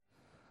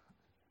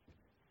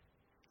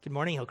Good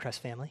morning,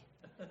 Hillcrest family.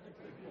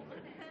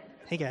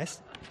 Hey,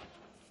 guys.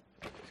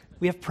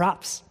 We have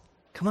props.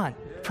 Come on,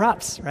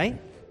 props,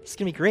 right? It's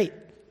going to be great.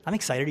 I'm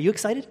excited. Are you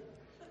excited?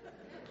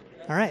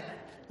 All right,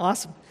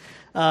 awesome.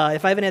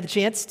 If I haven't had the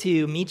chance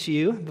to meet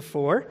you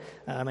before,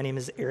 my name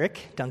is Eric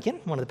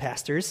Duncan, one of the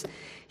pastors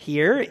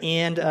here,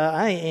 and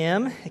I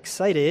am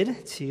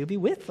excited to be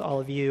with all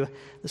of you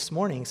this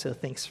morning. So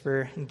thanks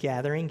for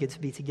gathering. Good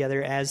to be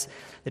together as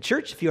the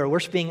church. If you are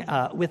worshiping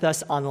with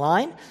us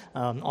online,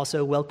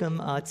 also welcome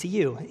to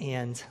you,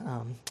 and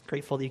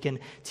grateful that you can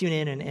tune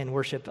in and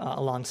worship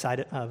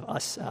alongside of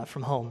us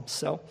from home.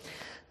 So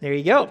there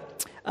you go.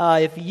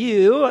 If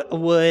you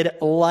would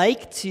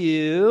like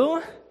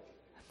to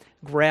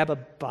grab a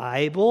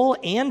Bible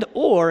and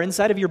or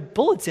inside of your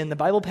bulletin, the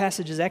Bible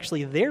passage is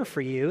actually there for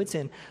you. It's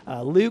in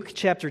Luke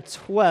chapter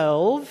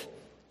 12.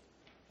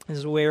 This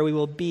is where we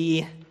will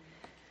be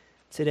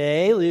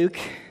today, Luke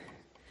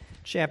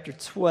chapter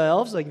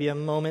 12. So I'll give you a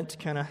moment to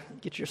kind of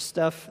get your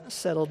stuff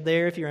settled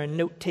there. If you're a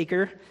note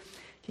taker,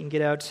 you can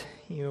get out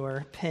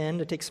your pen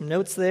to take some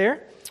notes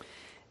there.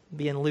 We'll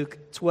be in Luke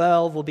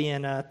 12. We'll be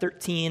in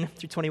 13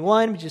 through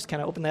 21. We just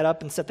kind of open that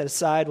up and set that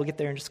aside. We'll get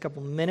there in just a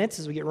couple minutes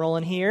as we get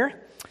rolling here.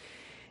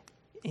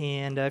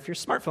 And if you're a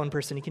smartphone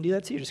person, you can do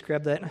that too. Just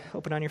grab that,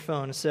 open on your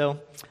phone. So,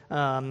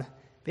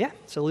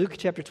 so Luke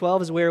chapter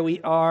 12 is where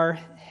we are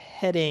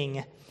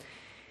heading.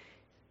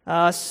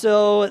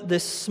 So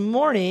this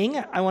morning,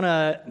 I want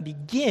to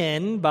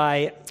begin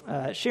by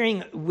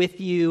sharing with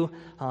you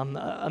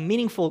a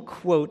meaningful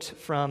quote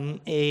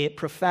from a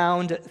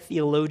profound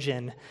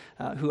theologian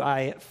who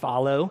I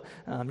follow.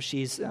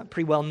 She's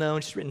pretty well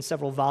known. She's written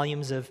several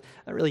volumes of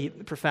really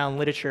profound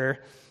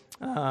literature.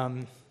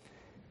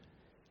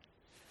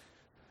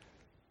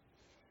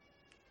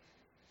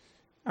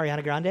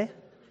 Ariana Grande? You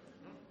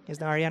guys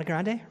know Ariana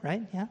Grande,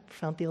 right? Yeah,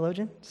 profound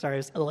theologian. Sorry, it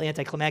was a little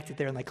anticlimactic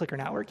there, and my clicker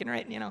not working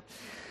right,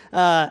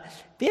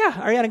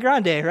 Ariana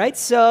Grande, right?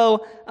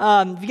 So,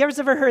 have you guys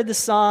ever heard the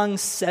song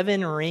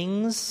Seven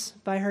Rings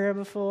by her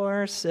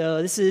before?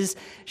 So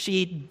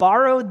she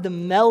borrowed the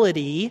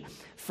melody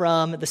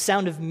from the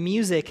Sound of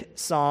Music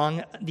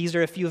song, These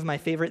Are a Few of My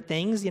Favorite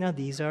Things.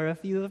 These are a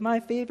few of my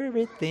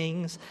favorite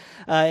things.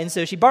 And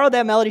so she borrowed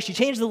that melody, she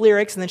changed the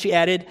lyrics, and then she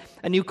added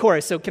a new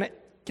chorus. So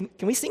can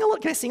we sing a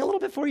little? Can I sing a little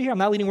bit for you here? I'm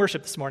not leading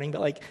worship this morning,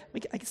 but I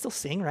can still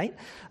sing, right?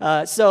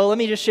 So let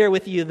me just share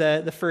with you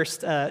the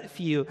first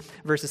few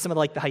verses. Some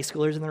of the high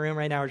schoolers in the room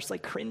right now are just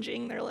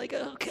cringing. They're like,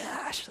 oh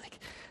gosh,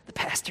 the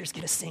pastor's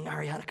gonna sing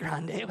Ariana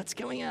Grande. What's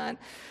going on?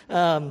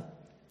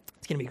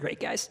 It's gonna be great,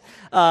 guys.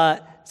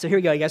 So here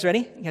we go. You guys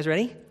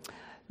ready?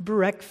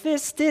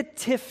 Breakfast at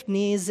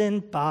Tiffany's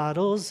and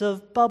bottles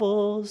of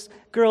bubbles.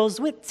 Girls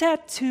with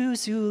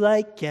tattoos who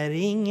like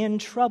getting in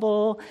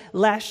trouble.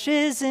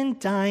 Lashes and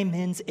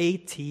diamonds,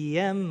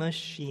 ATM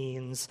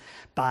machines.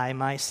 Buy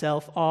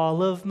myself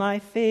all of my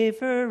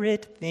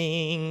favorite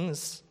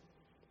things.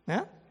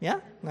 Yeah,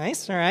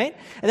 nice, all right.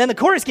 And then the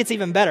chorus gets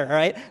even better, all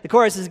right? The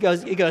chorus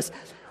goes,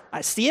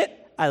 I see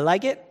it, I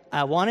like it,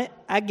 I want it,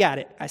 I got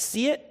it. I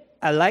see it,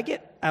 I like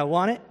it, I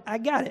want it, I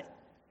got it.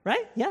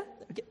 Right? Yeah?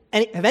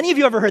 Have any of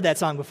you ever heard that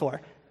song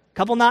before? A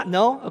couple not?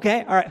 No?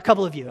 Okay. All right. A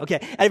couple of you. Okay.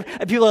 And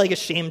people are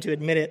ashamed to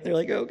admit it. They're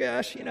like, oh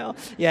gosh,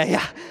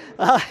 Yeah.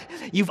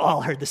 You've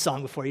all heard the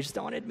song before. You just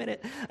don't want to admit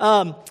it.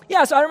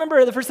 So I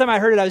remember the first time I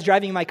heard it, I was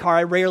driving in my car.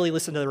 I rarely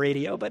listen to the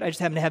radio, but I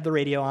just happened to have the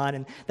radio on,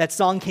 and that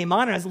song came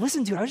on, and I was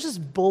listening to it. I was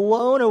just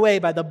blown away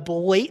by the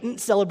blatant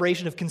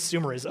celebration of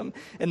consumerism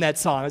in that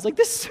song. I was like,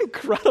 this is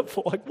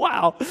incredible.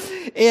 Wow.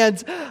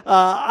 And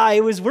I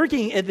was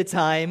working at the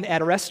time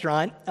at a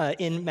restaurant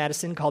in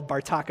Madison called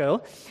Bar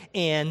Taco.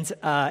 And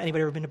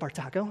anybody ever been to Bar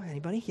Taco?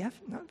 Anybody? Yeah?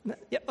 No?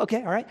 Yeah.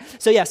 Okay. All right.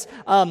 So yes,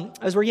 I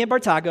was working at Bar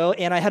Taco,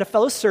 and I had a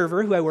fellow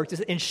server who I worked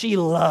with, and she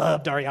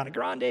loved Ariana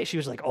Grande. She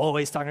was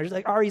always talking. She's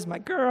like, Ari's my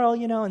girl,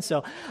 And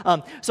so,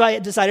 so I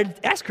decided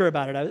to ask her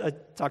about it. I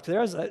talked to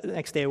her. The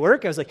next day at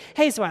work. I was like,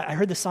 hey, so I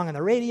heard this song on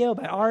the radio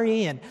by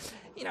Ari, and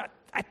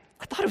I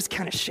thought it was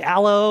kind of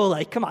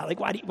shallow. Come on,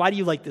 why do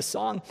you like this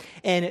song?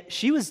 And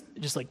she was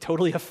just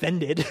totally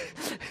offended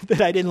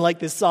that I didn't like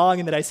this song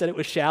and that I said it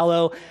was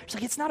shallow. She's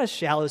like, it's not a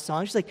shallow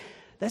song. She's like,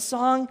 that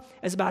song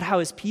is about how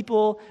as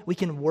people we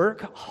can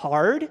work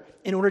hard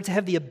in order to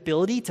have the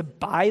ability to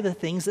buy the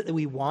things that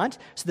we want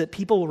so that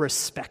people will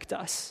respect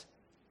us.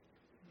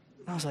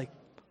 And I was like,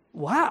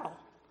 wow,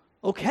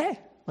 okay.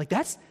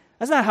 That's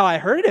not how I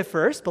heard it at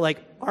first, but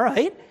all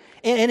right.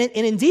 And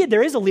indeed,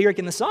 there is a lyric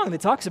in the song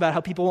that talks about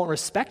how people won't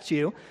respect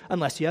you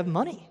unless you have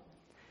money.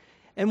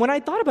 And when I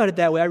thought about it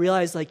that way, I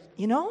realized,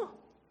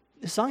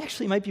 the song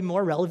actually might be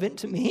more relevant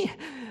to me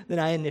than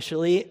I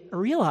initially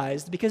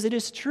realized, because it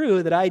is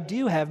true that I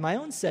do have my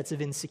own sets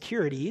of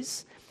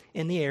insecurities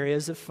in the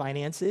areas of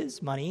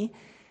finances, money,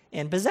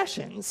 and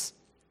possessions.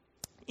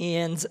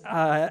 And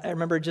I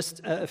remember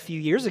just a few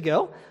years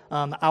ago,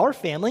 our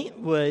family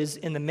was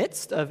in the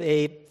midst of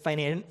a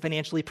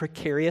financially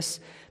precarious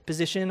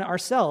position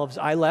ourselves.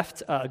 I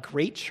left a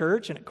great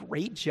church and a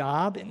great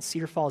job in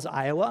Cedar Falls,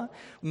 Iowa.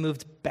 We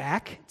moved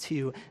back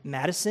to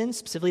Madison,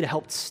 specifically to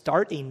help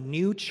start a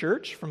new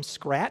church from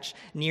scratch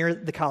near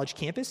the college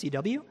campus,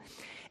 UW.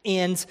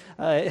 And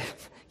in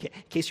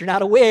case you're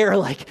not aware,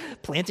 like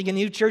planting a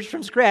new church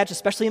from scratch,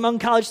 especially among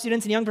college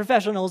students and young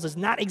professionals, is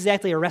not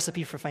exactly a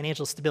recipe for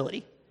financial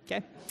stability.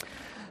 Okay.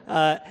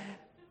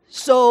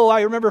 So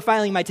I remember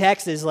filing my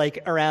taxes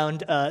like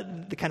around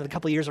the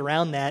couple years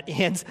around that,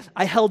 and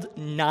I held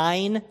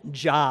 9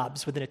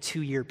 jobs within a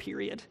 2-year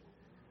period.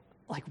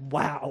 Like,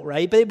 wow,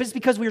 right? But it's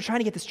because we were trying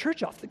to get this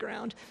church off the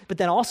ground. But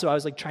then also I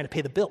was like trying to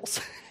pay the bills.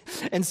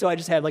 And so I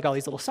just had like all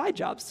these little side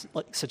jobs,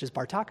 like, such as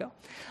bar taco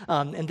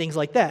and things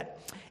like that.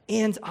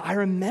 And I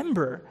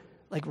remember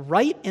like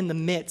right in the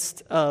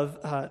midst of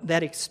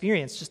that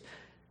experience, just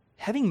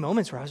having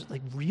moments where I was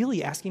like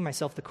really asking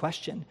myself the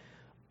question,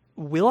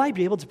 will I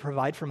be able to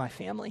provide for my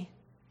family?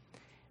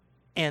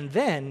 And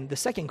then the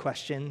second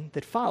question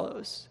that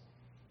follows,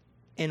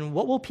 and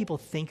what will people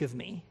think of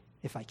me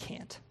if I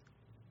can't?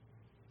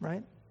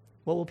 Right?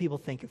 What will people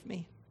think of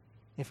me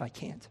if I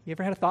can't? You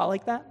ever had a thought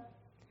like that?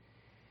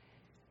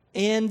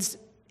 And,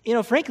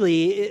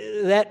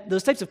 frankly,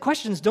 those types of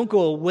questions don't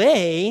go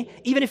away,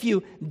 even if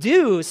you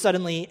do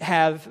suddenly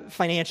have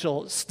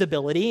financial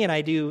stability. And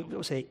I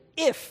do say,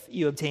 if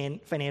you obtain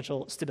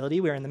financial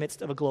stability, we're in the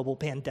midst of a global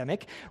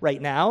pandemic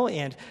right now,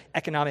 and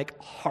economic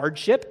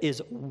hardship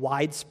is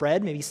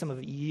widespread. Maybe some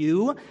of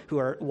you who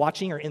are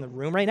watching or in the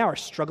room right now are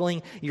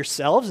struggling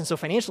yourselves, and so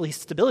financial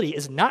stability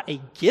is not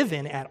a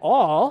given at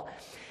all.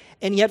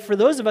 And yet, for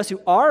those of us who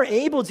are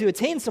able to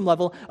attain some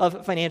level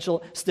of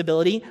financial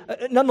stability,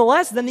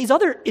 nonetheless, then these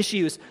other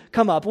issues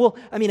come up. Well,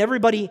 I mean,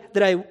 everybody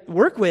that I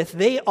work with,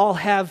 they all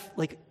have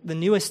like the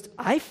newest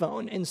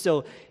iPhone. And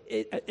so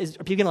are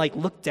people going to like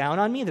look down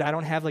on me that I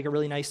don't have like a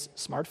really nice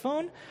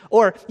smartphone?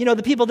 Or,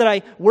 the people that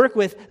I work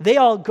with, they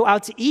all go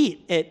out to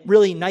eat at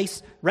really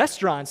nice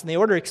restaurants and they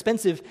order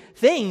expensive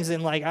things.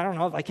 And like, I don't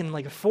know if I can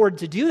like afford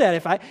to do that.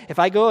 If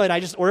I go and I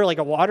just order like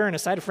a water and a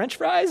side of French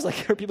fries,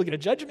 like are people going to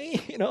judge me?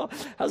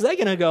 How's that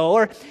going to go?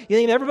 Or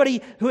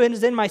everybody who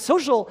is in my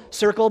social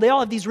circle, they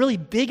all have these really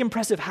big,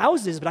 impressive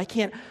houses, but I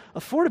can't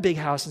afford a big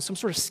house. And so I'm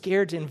sort of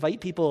scared to invite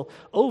people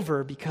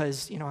over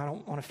because, I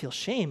don't want to feel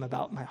shame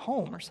about my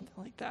home or something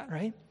like that,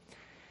 right?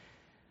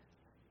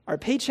 Our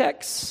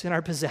paychecks and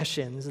our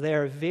possessions, they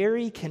are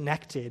very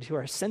connected to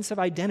our sense of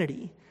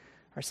identity,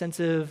 our sense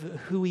of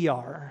who we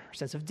are, our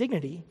sense of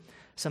dignity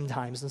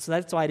sometimes. And so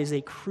that's why it is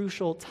a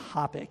crucial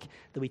topic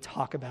that we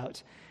talk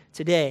about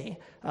today.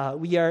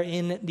 We are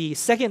in the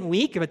second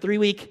week of a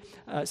 3-week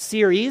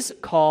series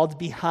called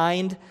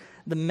Behind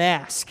the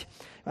Mask.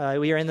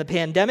 We are in the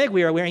pandemic.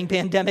 We are wearing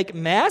pandemic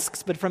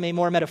masks, but from a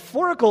more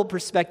metaphorical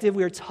perspective,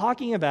 we are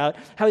talking about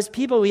how as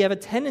people we have a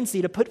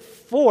tendency to put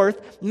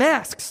forth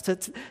masks,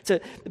 to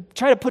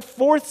try to put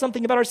forth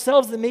something about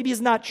ourselves that maybe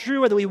is not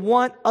true or that we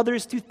want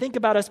others to think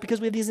about us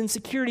because we have these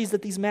insecurities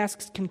that these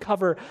masks can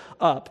cover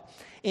up.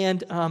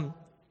 And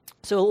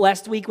so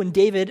last week when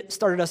David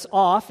started us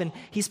off, and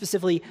he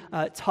specifically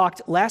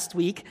talked last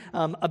week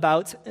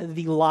about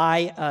the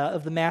lie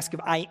of the mask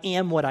of I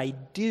am what I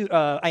do,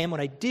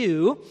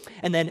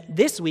 and then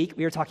this week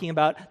we are talking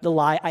about the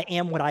lie I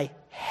am what I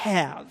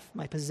have,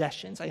 my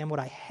possessions, I am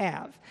what I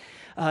have.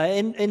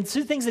 And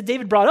two things that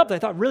David brought up that I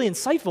thought really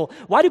insightful.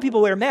 Why do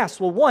people wear masks?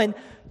 Well, one,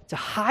 to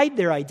hide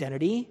their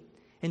identity,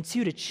 and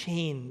two, to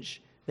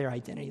change their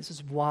identity. This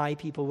is why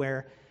people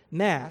wear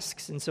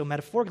masks. And so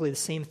metaphorically, the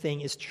same thing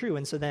is true.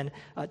 And so then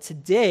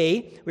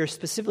today, we're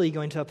specifically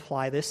going to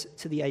apply this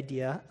to the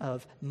idea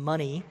of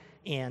money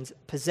and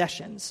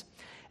possessions.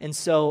 And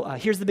so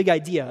here's the big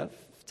idea of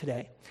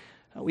today.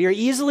 We are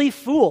easily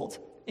fooled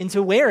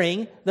into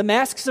wearing the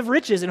masks of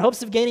riches in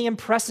hopes of gaining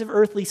impressive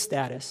earthly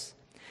status.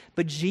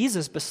 But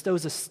Jesus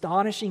bestows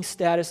astonishing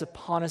status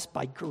upon us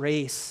by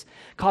grace,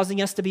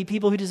 causing us to be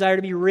people who desire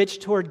to be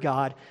rich toward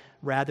God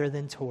rather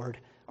than toward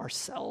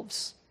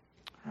ourselves.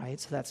 Right,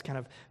 so that's kind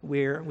of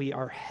where we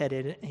are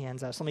headed. And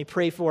so let me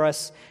pray for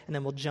us, and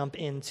then we'll jump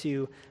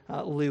into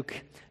Luke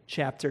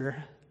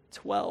chapter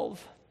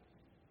 12.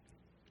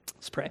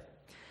 Let's pray.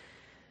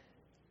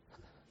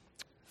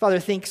 Father,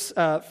 thanks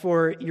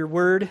for your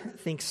word.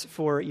 Thanks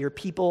for your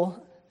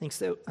people. Thanks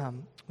that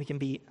we can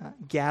be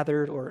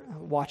gathered or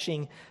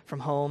watching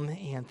from home,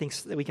 and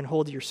thanks that we can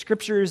hold your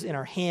scriptures in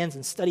our hands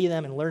and study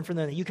them and learn from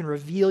them, that you can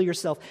reveal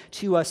yourself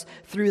to us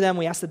through them.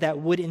 We ask that that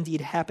would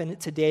indeed happen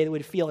today, that we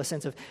would feel a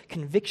sense of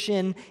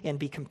conviction and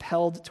be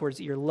compelled towards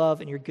your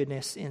love and your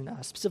goodness,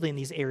 specifically in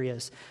these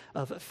areas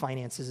of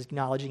finances,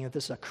 acknowledging that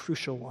this is a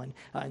crucial one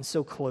and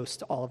so close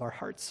to all of our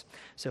hearts.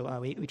 So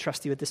we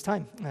trust you at this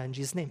time. In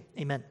Jesus' name,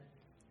 amen.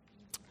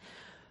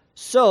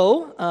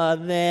 So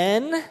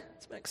then,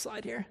 let's next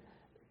slide here.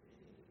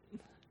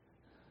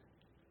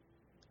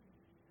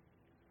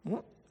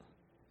 Well,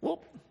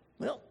 all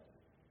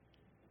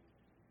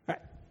right,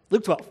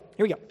 Luke 12.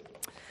 Here we go.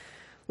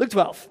 Luke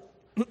 12.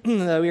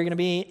 We're going to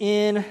be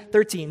in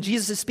 13.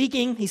 Jesus is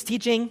speaking. He's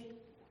teaching.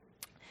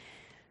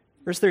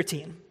 Verse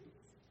 13.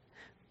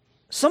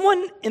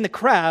 Someone in the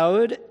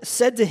crowd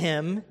said to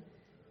him,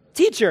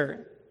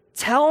 "Teacher,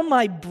 tell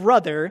my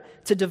brother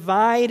to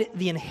divide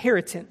the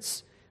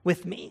inheritance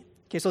with me."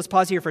 Okay, so let's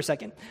pause here for a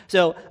second.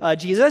 So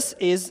Jesus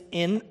is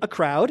in a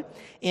crowd,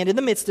 and in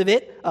the midst of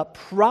it,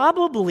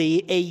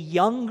 probably a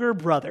younger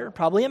brother,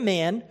 probably a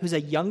man who's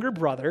a younger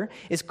brother,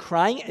 is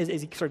crying,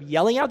 is sort of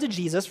yelling out to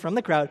Jesus from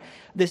the crowd,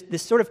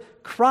 this sort of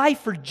cry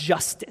for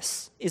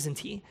justice, isn't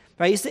he?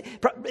 Right?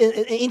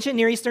 In ancient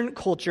Near Eastern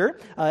culture,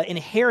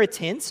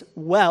 inheritance,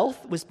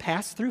 wealth, was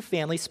passed through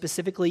families,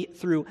 specifically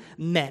through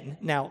men.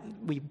 Now,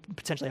 we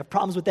potentially have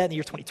problems with that in the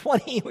year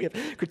 2020. We have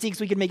critiques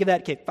we can make of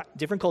that. Okay, fine.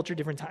 Different culture,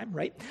 different time,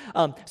 right?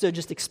 So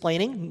just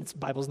explaining, the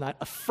Bible's not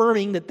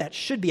affirming that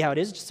should be how it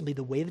is, just simply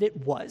the way that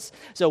it was.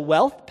 So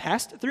wealth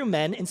passed through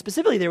men, and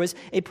specifically there was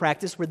a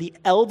practice where the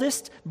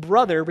eldest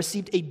brother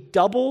received a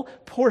double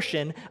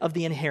portion of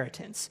the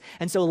inheritance.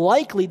 And so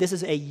likely this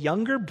is a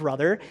younger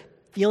brother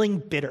feeling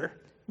bitter,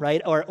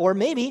 right? Or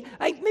maybe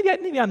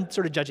I'm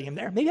sort of judging him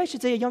there. Maybe I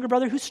should say a younger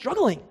brother who's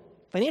struggling,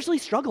 financially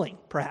struggling,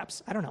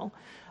 perhaps. I don't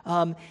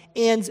know.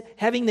 And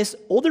having this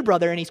older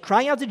brother, and he's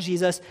crying out to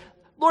Jesus,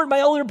 "Lord,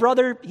 my older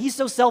brother, he's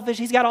so selfish.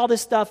 He's got all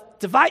this stuff.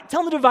 Tell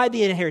him to divide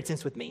the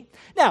inheritance with me."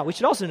 Now, we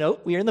should also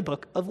note we are in the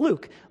book of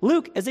Luke.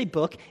 Luke, as a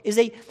book,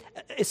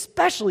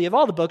 especially of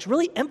all the books,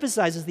 really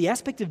emphasizes the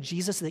aspect of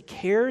Jesus that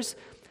cares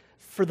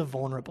for the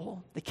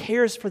vulnerable, that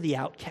cares for the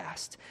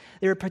outcast.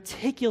 There are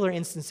particular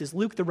instances.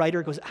 Luke, the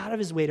writer, goes out of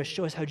his way to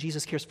show us how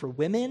Jesus cares for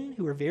women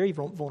who are very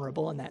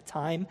vulnerable in that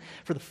time,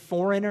 for the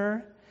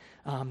foreigner,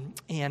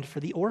 and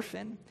for the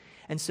orphan.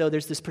 And so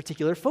there's this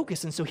particular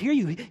focus. And so here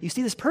you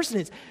see this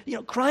person is,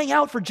 crying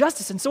out for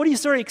justice. And so what do you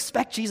sort of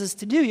expect Jesus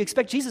to do? You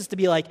expect Jesus to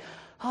be like,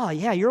 "Oh,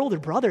 yeah, your older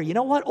brother. You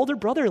know what? Older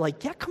brother,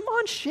 yeah, come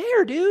on,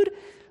 share, dude.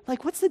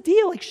 What's the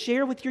deal?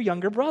 Share with your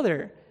younger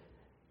brother."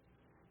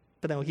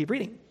 But then we'll keep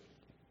reading.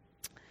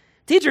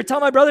 "Teacher, tell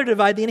my brother to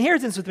divide the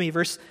inheritance with me."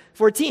 Verse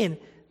 14.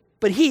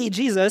 "But he,"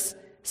 Jesus,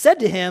 "said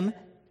to him,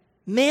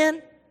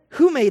 'Man,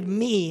 who made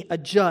me a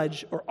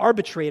judge or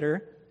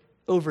arbitrator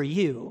over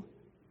you?'"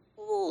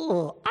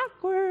 Ooh,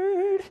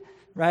 awkward,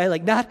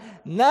 right?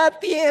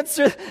 Not the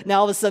answer. Now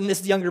all of a sudden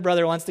this younger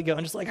brother wants to go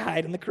and just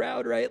hide in the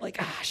crowd, right?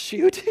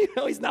 Shoot,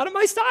 he's not on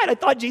my side. I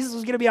thought Jesus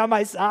was going to be on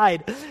my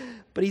side,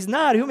 but he's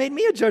not. "Who made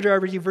me a judge or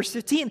arbitrator?" Verse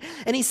 15.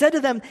 "And he said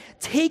to them,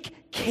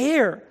 'Take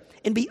care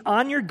and be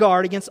on your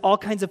guard against all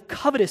kinds of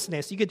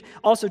covetousness.'" You could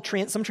also,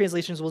 some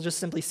translations will just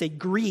simply say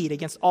greed,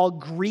 against all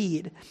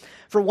greed.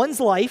 "For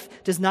one's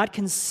life does not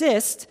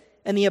consist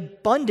in the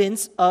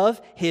abundance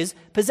of his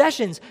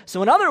possessions."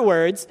 So in other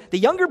words, the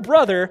younger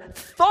brother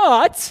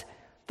thought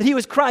that he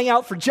was crying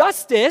out for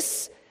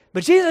justice,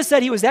 but Jesus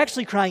said he was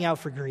actually crying out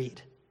for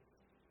greed.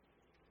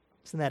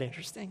 Isn't that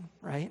interesting,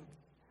 right?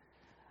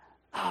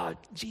 "Oh,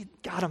 gee,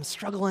 God, I'm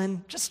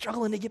struggling, just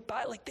struggling to get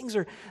by. Things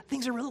are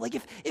really,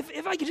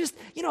 if I could just,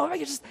 if I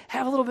could just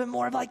have a little bit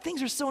more of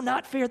things are so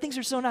not fair, things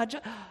are so not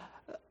just."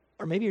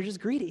 Or maybe you're just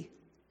greedy.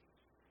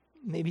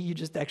 Maybe you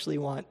just actually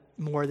want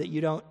more that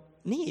you don't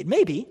need.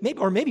 Maybe,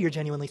 or maybe you're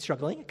genuinely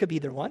struggling. It could be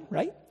either one,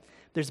 right?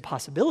 There's a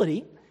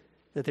possibility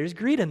that there's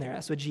greed in there.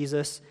 That's what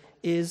Jesus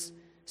is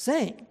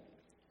saying.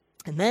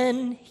 And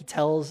then he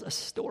tells a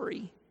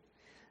story.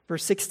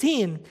 Verse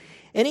 16,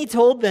 "And he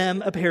told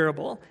them a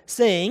parable,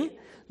 saying,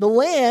 'The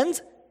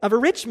land of a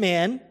rich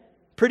man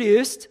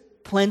produced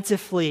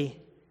plentifully.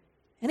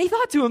 And he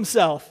thought to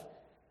himself,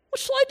 "What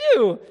shall I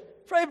do?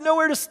 For I have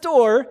nowhere to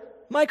store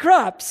my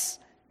crops."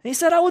 And he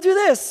said, "I will do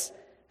this.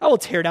 I will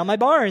tear down my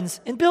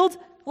barns and build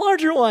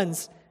larger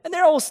ones, and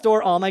there I will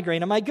store all my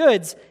grain and my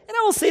goods. And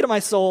I will say to my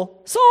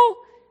soul, Soul,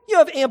 you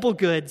have ample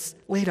goods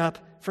laid up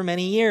for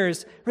many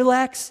years.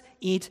 Relax,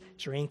 eat,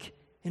 drink,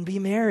 and be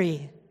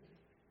merry.'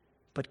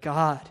 But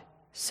God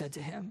said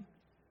to him,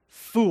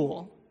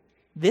 'Fool,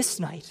 this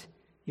night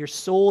your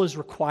soul is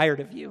required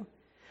of you,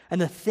 and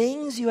the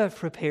things you have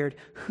prepared,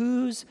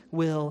 whose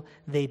will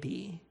they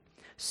be?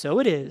 So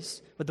it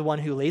is with the one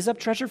who lays up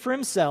treasure for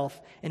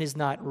himself and is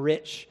not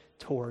rich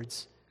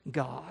towards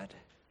God.'"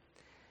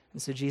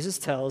 And so Jesus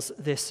tells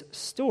this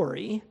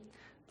story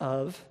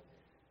of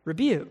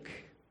rebuke.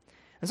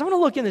 And so I want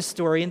to look in this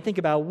story and think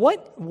about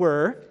what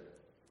were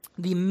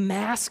the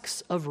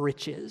masks of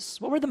riches.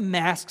 What were the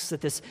masks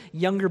that this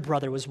younger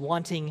brother was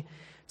wanting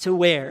to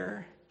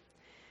wear?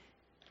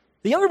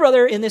 The younger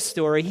brother in this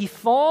story, he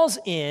falls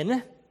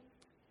in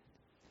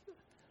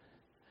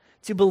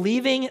to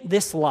believing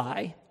this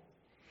lie.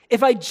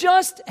 If I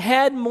just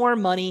had more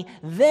money,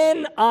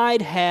 then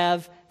I'd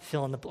have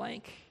fill in the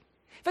blank.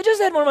 If I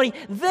just had more money,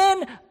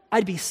 then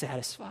I'd be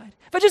satisfied.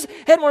 If I just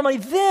had more money,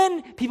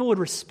 then people would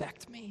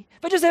respect me.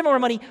 If I just had more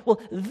money,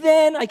 well,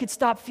 then I could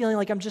stop feeling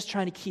like I'm just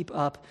trying to keep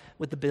up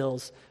with the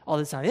bills all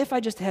the time. If I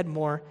just had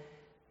more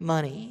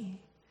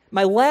money.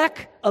 My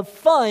lack of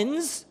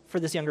funds for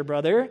this younger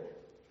brother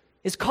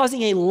is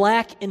causing a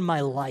lack in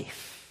my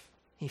life,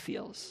 he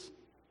feels.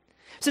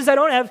 Since I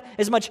don't have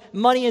as much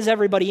money as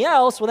everybody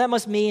else, well, that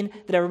must mean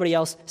that everybody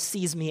else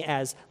sees me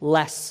as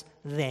less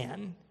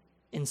than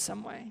in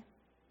some way.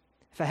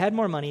 If I had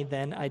more money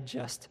than I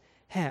just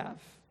have.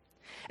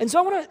 And so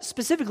I want to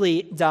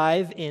specifically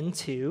dive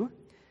into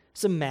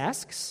some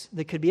masks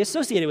that could be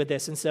associated with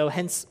this. And so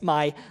hence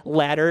my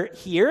ladder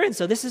here. And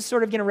so this is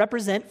sort of going to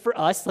represent for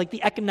us like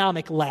the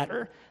economic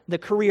ladder, the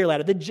career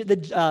ladder,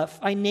 the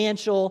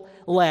financial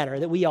ladder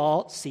that we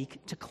all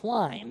seek to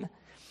climb.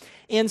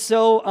 And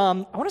so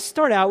I want to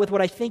start out with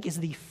what I think is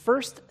the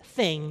first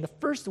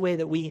way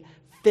that we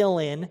fill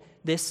in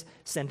this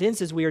sentence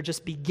as we are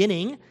just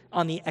beginning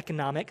on the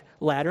economic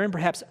ladder and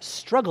perhaps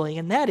struggling,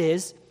 and that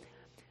is,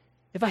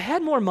 if I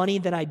had more money,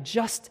 then I'd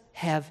just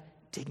have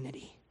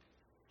dignity,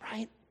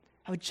 right?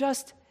 I would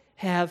just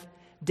have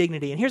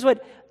dignity. And here's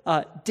what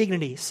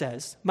dignity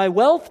says. My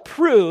wealth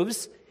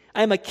proves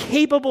I am a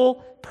capable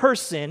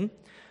person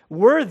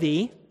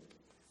worthy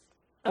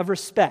of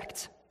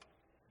respect.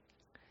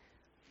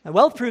 My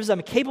wealth proves I'm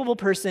a capable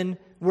person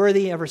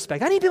worthy of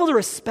respect. I need people to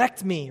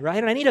respect me, right?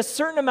 And I need a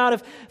certain amount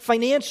of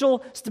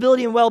financial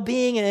stability and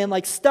well-being and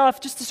like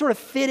stuff just to sort of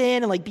fit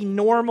in and like be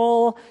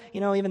normal,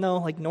 even though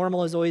like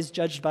normal is always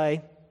judged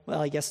by,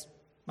 well, I guess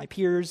my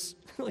peers,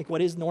 like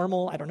what is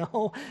normal? I don't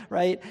know,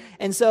 right?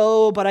 And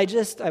so, but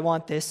I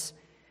want this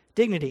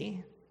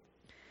dignity.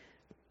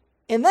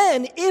 And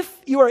then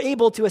if you are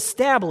able to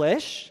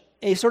establish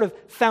a sort of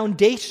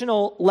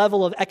foundational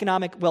level of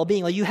economic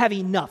well-being, like you have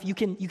enough, you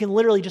can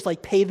literally just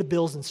like pay the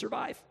bills and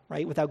survive,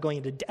 right, without going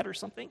into debt or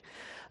something.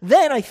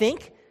 Then I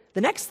think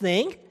the next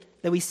thing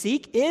that we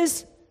seek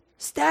is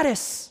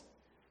status,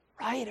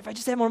 right? If I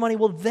just had more money,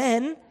 well,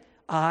 then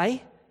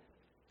I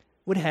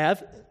would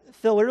have,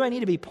 Phil, where do I need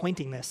to be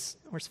pointing this?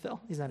 Where's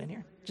Phil? He's not in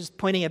here. Just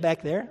pointing it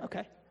back there?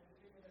 Okay.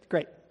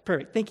 Great.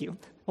 Perfect. Thank you.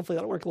 Hopefully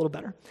that'll work a little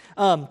better.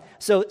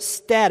 So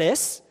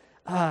status,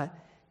 I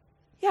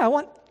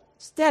want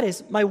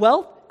status. My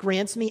wealth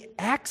grants me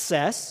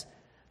access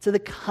to the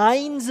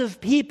kinds of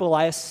people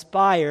I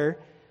aspire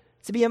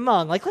to be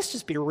among. Like, let's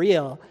just be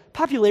real.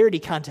 Popularity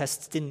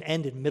contests didn't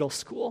end in middle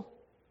school.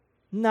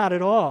 Not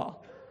at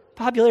all.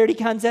 Popularity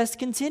contests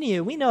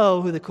continue. We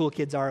know who the cool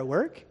kids are at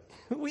work.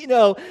 We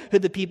know who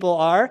the people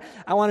are.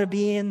 I want to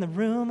be in the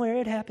room where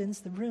it happens,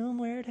 the room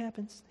where it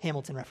happens.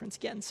 Hamilton reference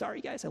again.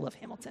 Sorry, guys. I love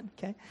Hamilton,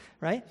 okay?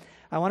 Right?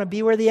 I want to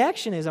be where the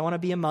action is. I want to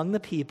be among the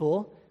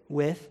people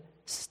with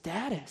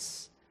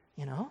status,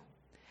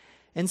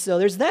 And so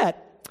there's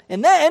that.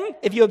 And then,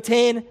 if you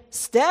obtain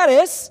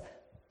status,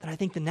 then I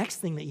think the next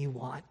thing that you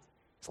want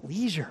is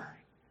leisure,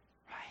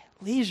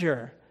 right?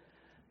 Leisure.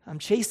 I'm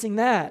chasing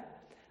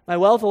that. My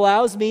wealth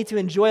allows me to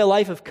enjoy a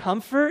life of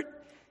comfort,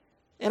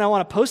 and I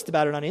want to post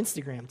about it on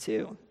Instagram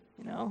too,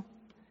 Got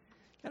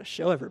to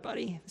show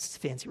everybody. This is a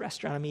fancy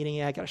restaurant I'm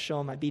eating at. I got to show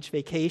them my beach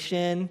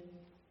vacation.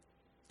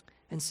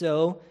 And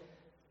so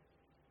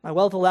my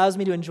wealth allows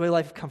me to enjoy a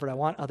life of comfort. I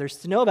want others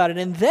to know about it.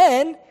 And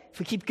then, if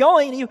we keep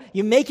going, and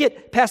you make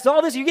it past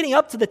all this, you're getting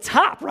up to the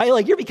top, right?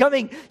 Like you're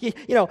becoming,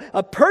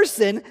 a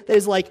person that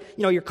is like,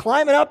 you're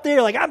climbing up there.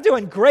 You're like, I'm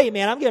doing great,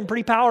 man. I'm getting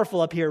pretty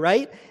powerful up here,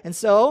 right? And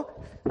so,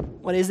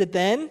 what is it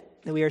then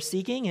that we are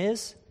seeking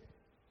is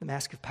the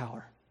mask of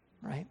power,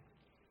 right?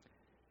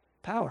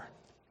 Power.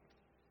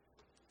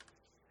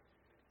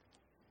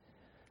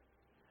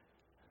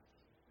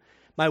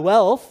 My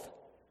wealth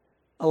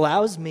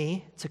allows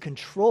me to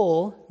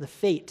control the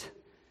fate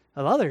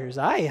of others.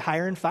 I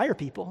hire and fire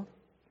people.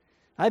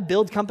 I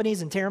build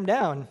companies and tear them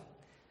down.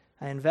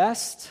 I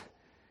invest.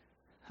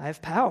 I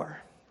have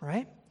power,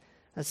 right?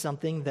 That's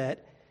something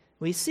that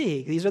we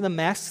see. These are the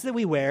masks that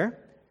we wear.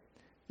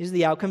 These are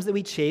the outcomes that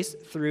we chase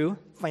through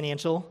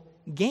financial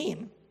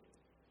gain.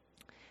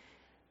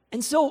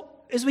 And so,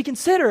 as we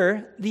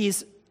consider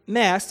these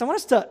masks, I want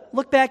us to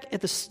look back at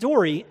the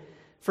story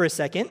for a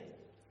second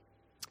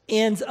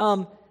and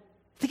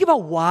think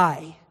about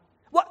why.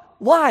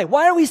 Why?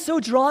 Why are we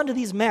so drawn to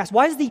these masks?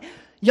 Why is the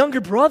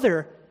younger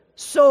brother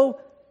so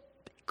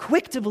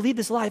quick to believe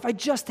this lie? If I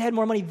just had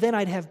more money, then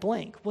I'd have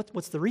blank.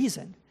 What's the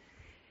reason?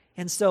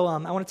 And so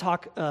I want to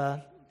talk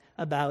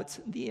about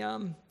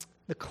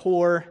the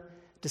core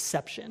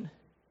deception.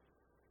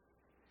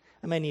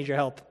 I might need your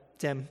help,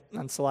 Tim,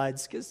 on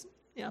slides, because,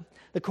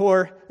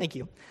 thank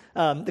you.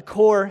 The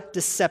core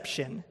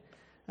deception.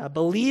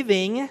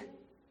 Believing,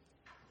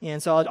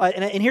 and so,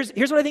 and here's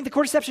what I think the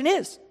core deception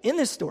is in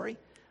this story.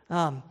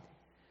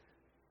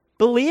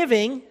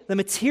 Believing the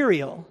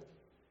material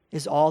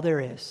is all there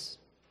is.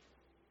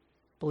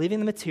 Believing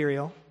the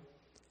material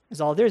is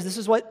all there is. This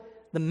is what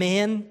the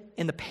man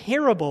in the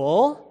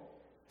parable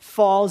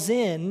falls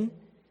in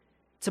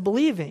to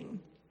believing.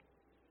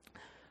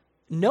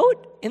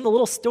 Note in the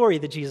little story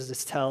that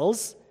Jesus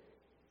tells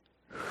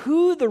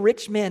who the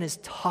rich man is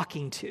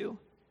talking to,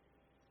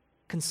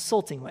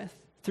 consulting with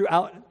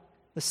throughout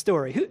the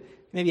story.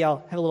 Maybe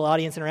I'll have a little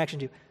audience interaction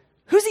too.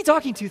 Who's he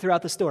talking to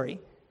throughout the story?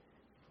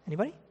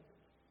 Anybody?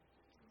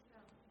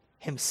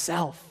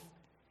 Himself.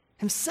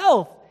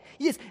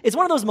 It's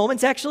one of those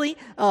moments, actually.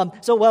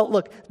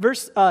 Look,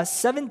 verse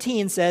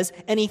 17 says,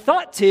 and he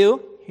thought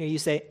to, here you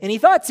say, and he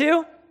thought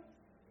to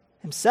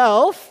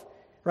himself,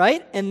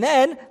 right? And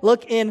then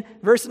look in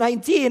verse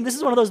 19. This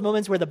is one of those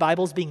moments where the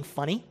Bible's being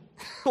funny,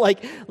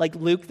 like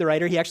Luke, the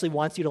writer, he actually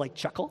wants you to like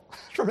chuckle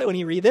when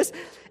you read this.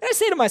 And I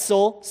say to my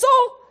soul,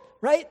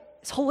 right?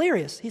 It's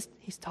hilarious.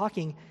 He's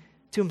talking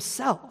to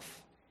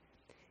himself.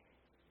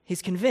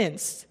 He's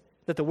convinced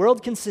that the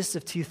world consists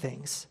of two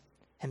things,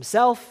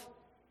 himself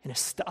and his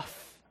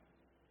stuff.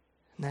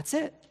 And that's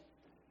it.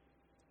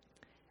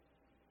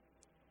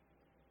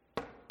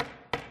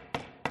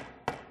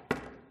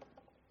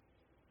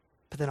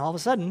 But then all of a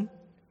sudden,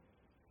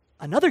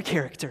 another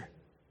character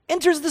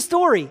enters the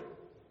story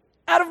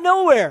out of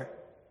nowhere.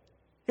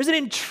 There's an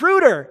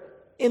intruder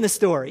in the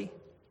story,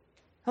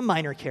 a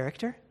minor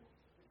character,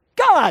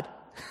 God.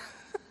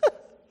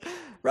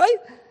 Right?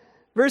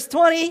 Verse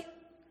 20.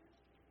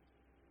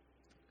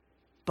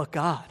 But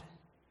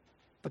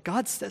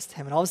God says to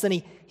him, and all of a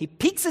sudden he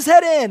peeks his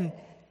head in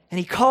and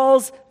he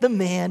calls the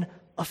man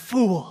a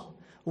fool.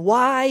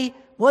 Why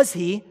was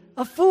he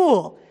a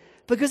fool?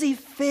 Because he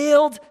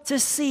failed to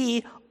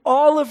see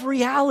all of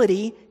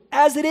reality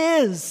as it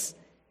is.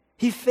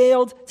 He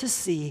failed to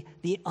see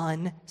the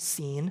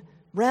unseen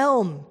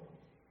realm.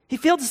 He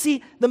failed to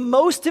see the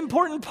most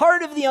important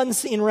part of the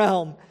unseen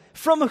realm,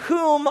 from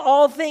whom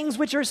all things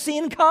which are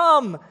seen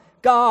come,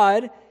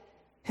 God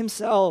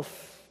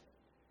himself.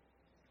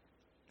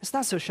 It's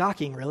not so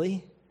shocking,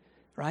 really,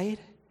 right?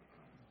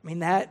 I mean,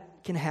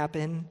 that can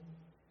happen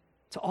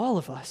to all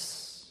of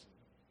us.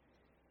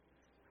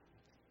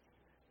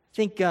 I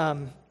think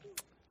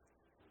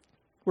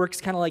works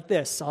kind of like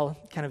this. I'll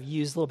kind of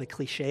use a little bit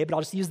cliche, but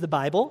I'll just use the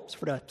Bible as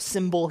sort of a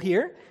symbol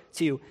here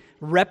to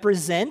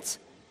represent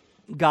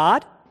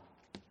God.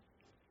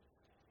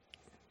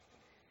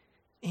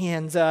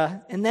 And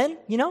then,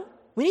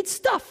 we need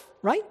stuff,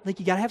 right? Like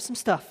you got to have some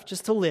stuff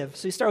just to live.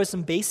 So you start with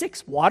some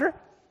basics. Water,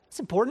 it's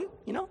important,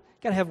 got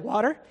to have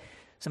water.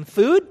 Some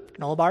food,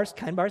 granola bars,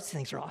 kind bars. These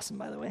things are awesome,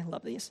 by the way. I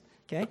love these.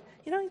 Okay,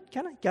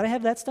 kind of got to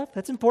have that stuff.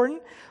 That's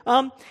important.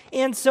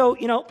 And so,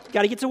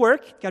 got to get to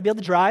work. Got to be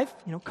able to drive.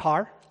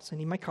 Car. So I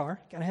need my car.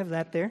 Got to have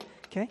that there.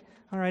 Okay,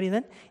 alrighty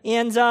then.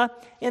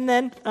 And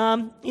then,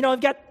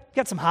 I've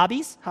got some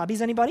hobbies.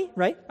 Hobbies, anybody?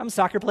 Right? I'm a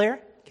soccer player.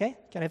 Okay,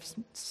 got to have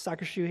some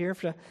soccer shoe here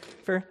for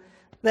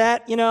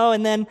that.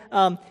 And then,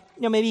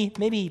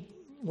 maybe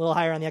a little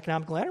higher on the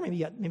economical ladder. Maybe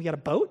you got a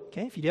boat.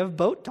 Okay, if you do have a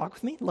boat, talk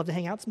with me. I'd love to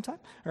hang out sometime.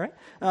 All right.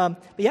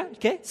 But yeah.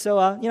 Okay. So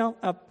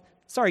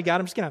sorry, God,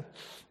 I'm just gonna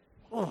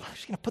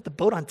put the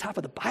boat on top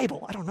of the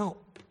Bible. I don't know.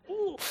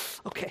 Ooh,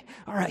 okay.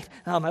 All right.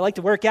 I like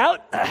to work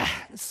out.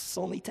 It's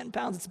only 10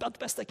 pounds. It's about the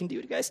best I can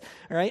do, guys.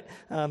 All right.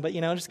 But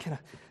just kind of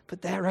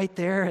put that right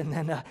there, and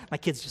then my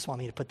kids just want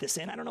me to put this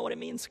in. I don't know what it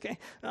means. Okay.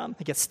 I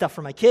get stuff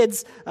for my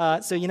kids.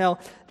 So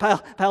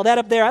pile that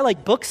up there. I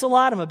like books a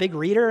lot. I'm a big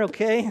reader.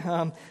 Okay.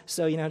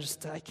 So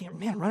I can't.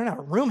 Man, running out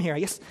of room here. I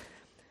guess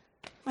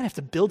I might have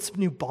to build some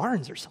new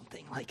barns or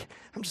something. Like,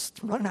 I'm just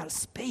running out of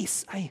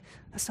space.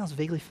 That sounds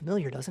vaguely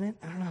familiar, doesn't it?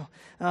 I don't know.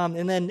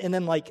 And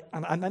then like,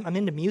 I'm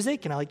into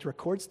music, and I like to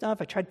record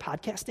stuff. I tried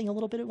podcasting a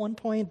little bit at one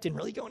point. Didn't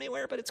really go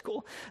anywhere, but it's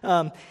cool.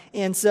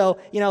 And so,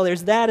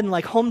 there's that, and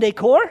like home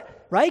decor,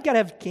 right? Got to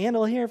have a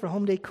candle here for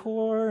home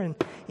decor,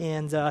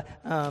 and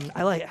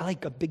I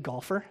like a big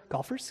golfer.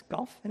 Golfers?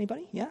 Golf?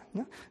 Anybody? Yeah?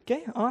 No?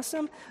 Okay,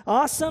 awesome.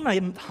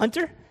 I'm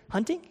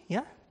hunting,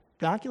 yeah?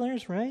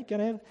 Binoculars, right? Got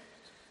to have...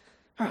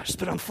 Oh, just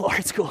put it on the floor.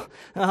 It's cool.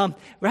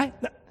 Right?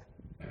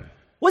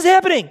 What's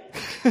happening?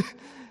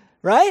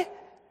 Right?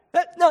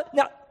 No,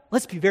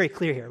 let's be very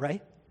clear here,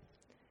 right?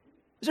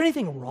 Is there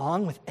anything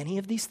wrong with any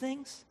of these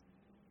things?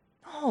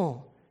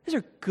 No. These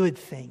are good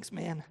things,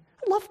 man.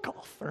 I love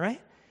golf, all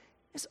right?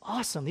 It's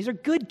awesome. These are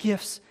good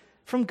gifts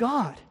from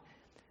God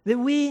that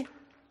we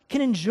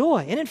can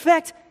enjoy. And in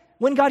fact,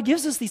 when God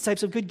gives us these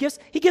types of good gifts,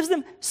 he gives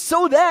them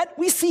so that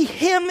we see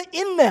him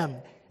in them.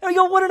 And we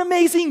go, what an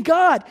amazing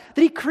God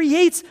that he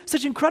creates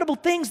such incredible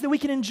things that we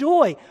can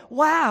enjoy.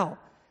 Wow.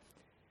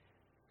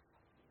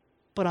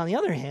 But on the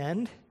other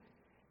hand,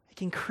 it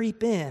can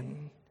creep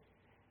in,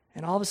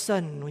 and all of a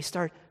sudden we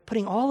start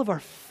putting all of our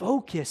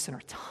focus and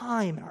our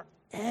time and our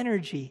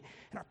energy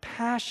and our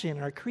passion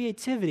and our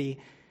creativity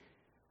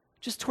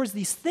just towards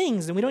these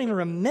things, and we don't even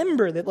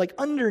remember that like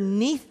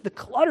underneath the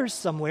clutter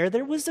somewhere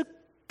there was a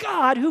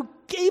God who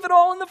gave it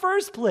all in the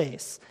first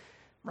place,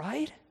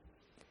 right?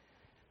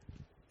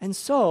 And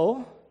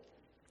so,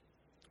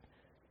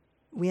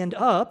 we end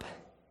up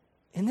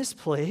in this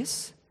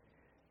place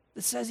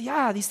that says,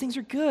 yeah, these things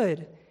are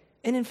good.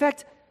 And in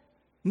fact,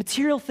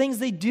 material things,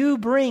 they do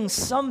bring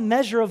some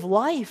measure of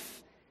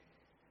life.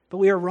 But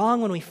we are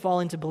wrong when we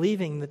fall into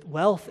believing that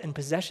wealth and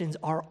possessions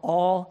are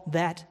all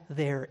that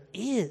there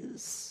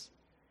is.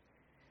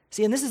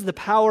 See, and this is the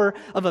power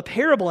of a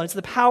parable, and it's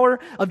the power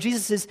of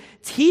Jesus'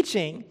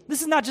 teaching.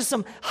 This is not just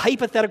some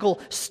hypothetical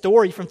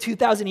story from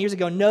 2,000 years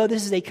ago. No,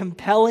 this is a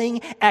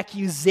compelling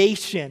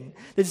accusation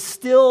that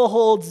still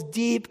holds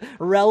deep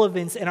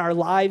relevance in our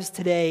lives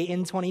today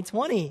in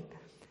 2020.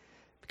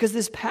 Because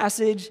this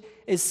passage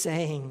is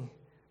saying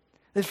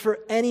that for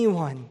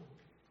anyone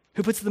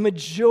who puts the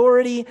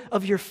majority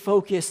of your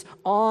focus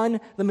on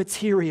the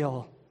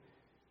material,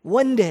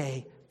 one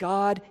day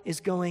God is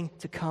going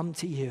to come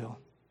to you.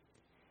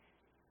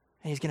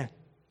 And he's going to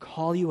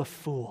call you a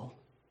fool,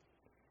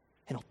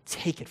 and he'll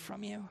take it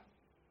from you.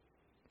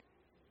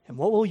 And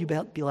what will you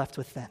be left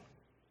with then?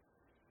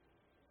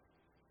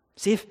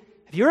 See, if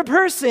you're a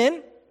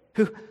person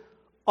who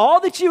all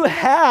that you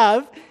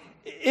have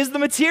is the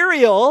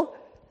material,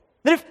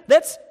 then if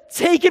that's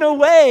taken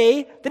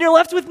away, then you're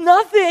left with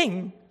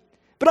nothing.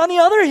 But on the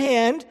other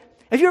hand,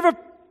 if you're a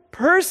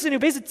person who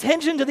pays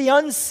attention to the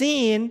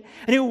unseen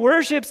and who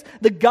worships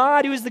the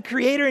God who is the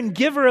creator and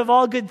giver of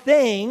all good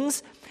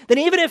things, then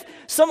even if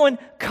someone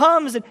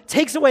comes and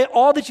takes away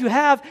all that you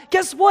have,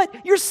 guess what?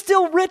 You're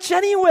still rich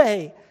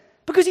anyway,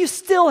 because you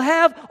still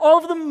have all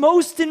of the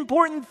most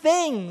important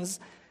things.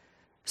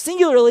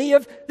 Singularly, you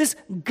have this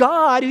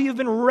God who you've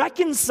been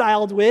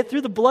reconciled with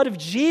through the blood of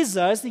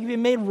Jesus, that you've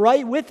been made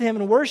right with him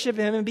and worship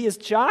him and be his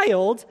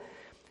child.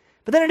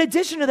 But then in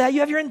addition to that, you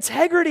have your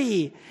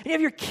integrity, and you have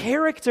your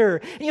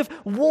character, and you have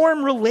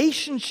warm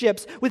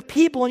relationships with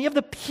people, and you have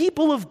the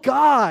people of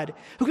God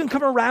who can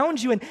come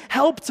around you and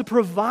help to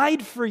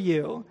provide for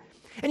you.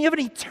 And you have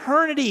an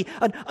eternity,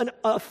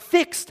 a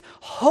fixed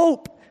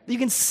hope that you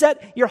can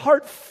set your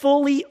heart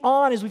fully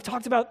on, as we've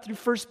talked about through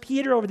 1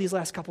 Peter over these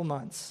last couple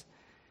months.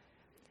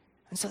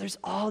 And so there's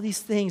all these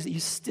things that you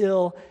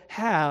still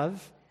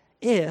have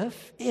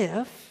if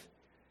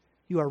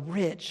you are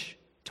rich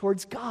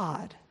towards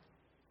God.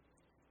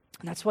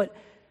 And that's where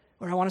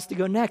I want us to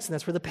go next, and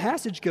that's where the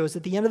passage goes.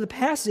 At the end of the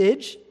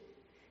passage,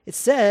 it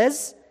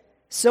says,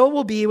 "So it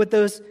will be with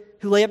those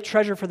who lay up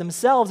treasure for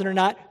themselves and are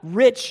not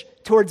rich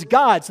towards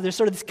God." So there's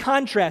sort of this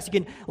contrast.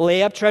 You can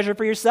lay up treasure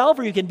for yourself,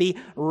 or you can be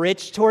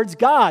rich towards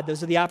God.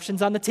 Those are the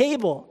options on the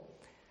table.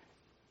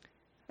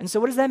 And so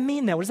what does that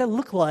mean then? What does that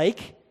look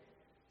like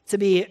to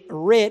be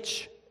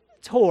rich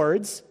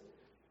towards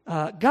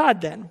God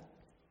then?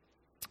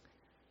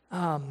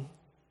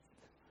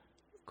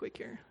 Quick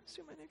here.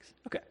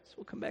 Okay, so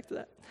we'll come back to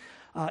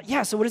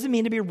that. So what does it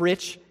mean to be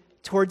rich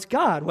towards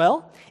God?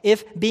 Well,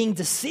 if being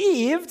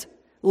deceived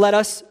led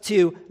us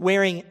to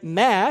wearing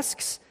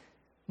masks,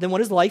 then what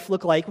does life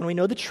look like when we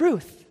know the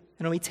truth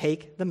and when we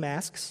take the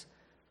masks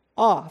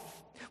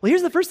off? Well,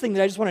 here's the first thing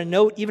that I just want to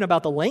note even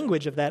about the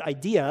language of that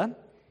idea.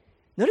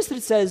 Notice that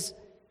it says,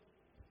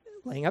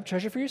 laying up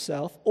treasure for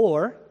yourself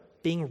or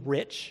being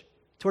rich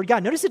toward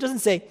God. Notice it doesn't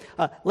say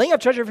laying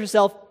up treasure for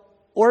yourself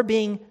or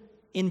being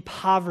in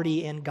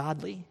poverty and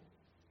godly.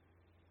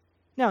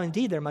 Now,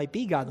 indeed, there might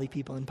be godly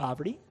people in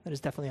poverty. That is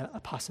definitely a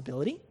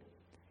possibility.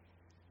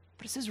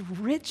 But it says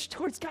rich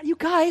towards God. You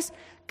guys,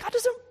 God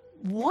doesn't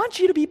want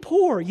you to be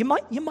poor. You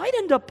might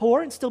end up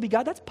poor and still be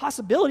God. That's a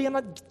possibility. I'm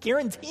not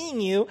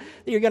guaranteeing you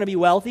that you're going to be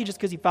wealthy just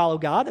because you follow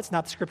God. That's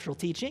not the scriptural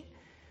teaching.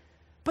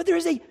 But there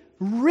is a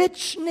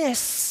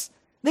richness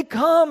that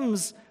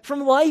comes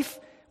from life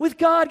with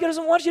God. God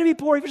doesn't want you to be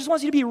poor. He just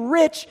wants you to be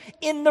rich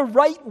in the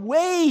right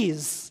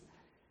ways,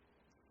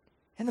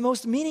 in the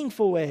most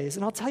meaningful ways.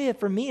 And I'll tell you,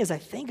 for me, as I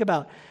think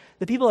about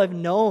the people I've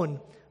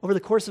known over the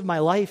course of my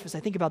life, as I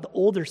think about the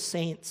older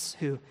saints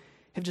who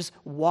have just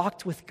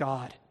walked with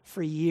God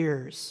for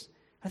years,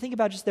 I think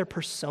about just their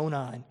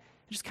persona and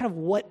just kind of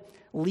what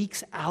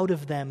leaks out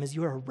of them as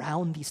you're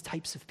around these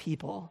types of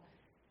people.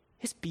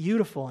 It's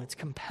beautiful and it's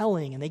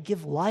compelling, and they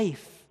give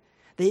life.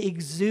 They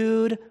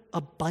exude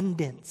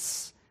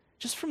abundance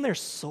just from their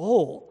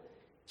soul.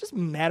 It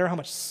doesn't matter how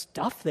much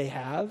stuff they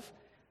have.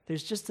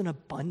 There's just an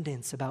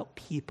abundance about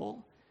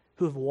people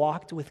who have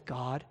walked with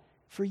God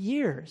for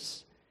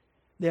years.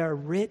 They are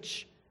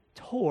rich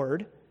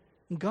toward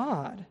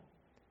God.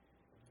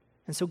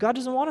 And so God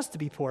doesn't want us to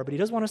be poor, but he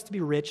does want us to be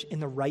rich in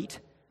the right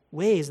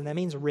ways, and that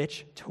means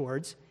rich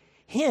towards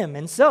him.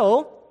 And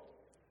so,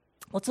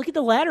 let's look at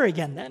the ladder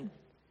again then.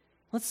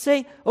 Let's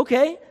say,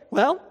 okay,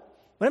 well,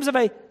 what happens if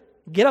I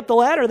get up the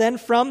ladder then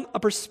from a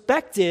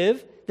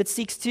perspective that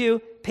seeks to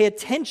pay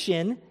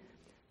attention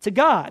to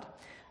God?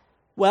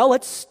 Well,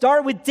 let's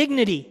start with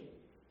dignity.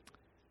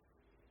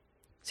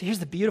 So here's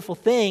the beautiful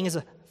thing as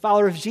a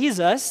follower of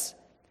Jesus,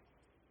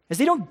 is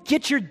they don't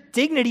get your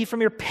dignity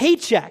from your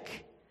paycheck.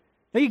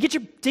 No, you get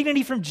your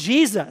dignity from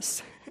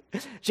Jesus.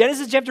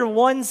 Genesis chapter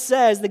 1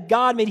 says that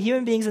God made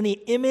human beings in the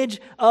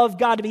image of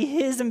God to be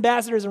his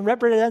ambassadors and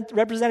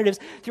representatives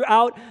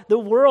throughout the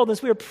world. And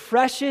so we are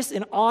precious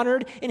and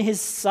honored in his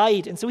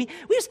sight. And so we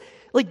just,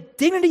 like,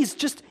 dignity is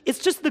it's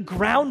just the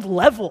ground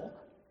level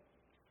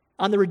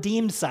on the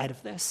redeemed side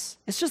of this.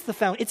 It's just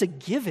it's a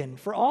given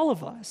for all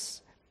of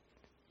us.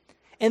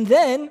 And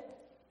then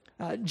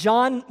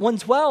John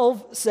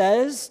 1:12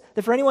 says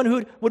that for anyone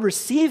who would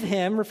receive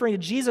him, referring to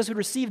Jesus, who would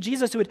receive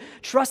Jesus, who would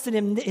trust in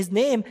him, his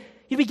name,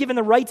 you'd be given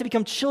the right to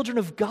become children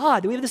of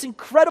God. We have this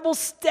incredible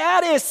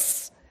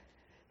status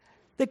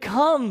that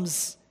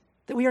comes,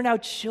 that we are now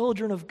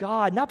children of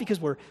God, not because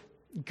we're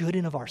good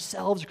in of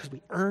ourselves or because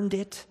we earned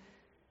it,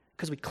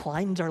 because we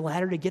climbed our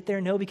ladder to get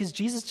there. No, because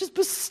Jesus just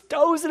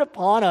bestows it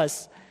upon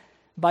us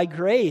by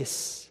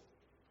grace.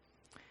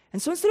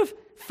 And so instead of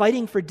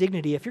fighting for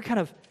dignity, if you're kind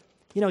of,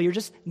 you're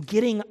just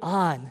getting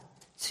on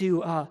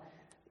to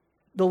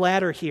the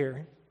ladder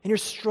here, and you're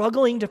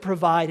struggling to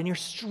provide, and you're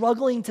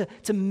struggling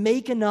to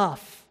make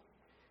enough,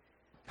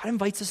 God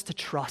invites us to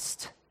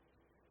trust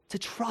to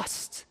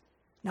trust,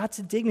 not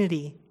to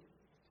dignity.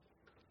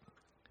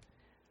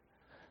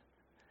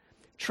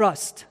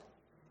 Trust.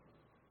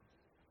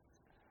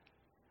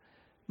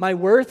 My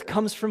worth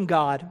comes from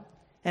God,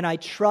 and I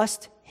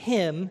trust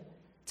Him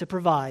to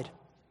provide.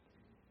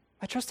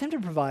 I trust Him to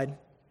provide.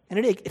 And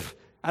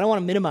I don't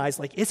want to minimize,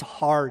 it's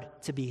hard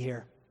to be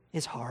here.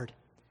 It's hard.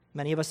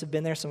 Many of us have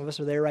been there. Some of us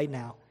are there right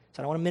now. So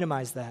I don't want to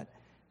minimize that.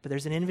 But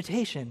there's an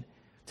invitation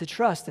to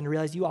trust and to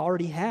realize you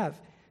already have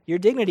your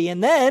dignity.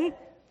 And then,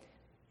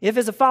 if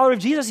as a follower of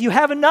Jesus you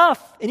have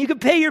enough and you can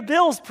pay your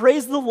bills,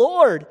 praise the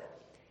Lord.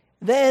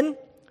 Then,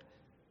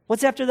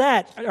 what's after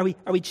that?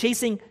 Are we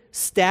chasing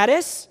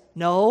status?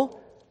 No.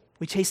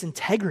 We chase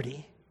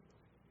integrity.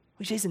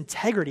 We chase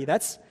integrity.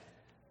 That's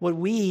what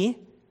we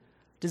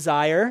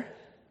desire.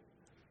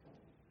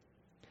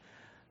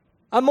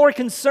 I'm more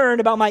concerned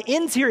about my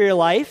interior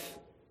life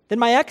than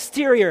my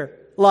exterior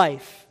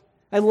life.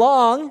 I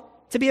long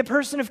to be a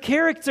person of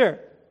character.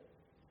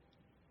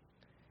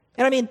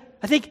 And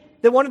I think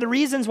that one of the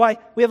reasons why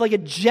we have a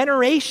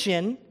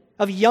generation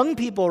of young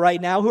people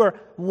right now who are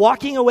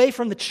walking away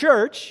from the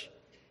church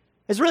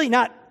is really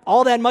not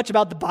all that much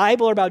about the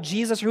Bible or about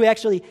Jesus or who he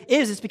actually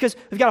is. It's because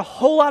we've got a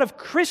whole lot of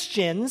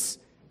Christians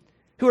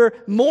who are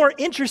more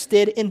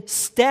interested in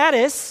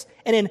status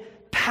and in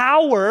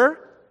power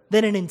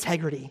than in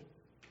integrity.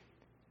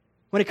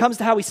 When it comes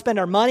to how we spend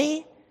our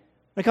money,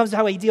 when it comes to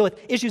how we deal with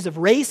issues of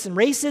race and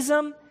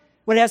racism,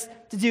 when it has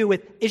to do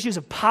with issues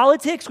of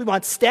politics, we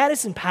want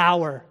status and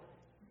power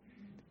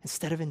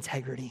instead of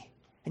integrity.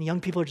 And young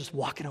people are just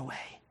walking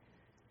away.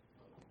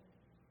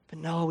 But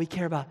no, we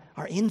care about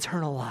our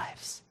internal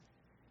lives.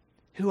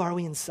 Who are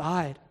we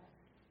inside?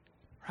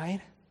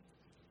 Right?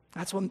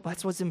 That's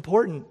what's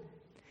important.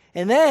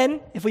 And then,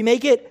 if we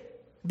make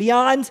it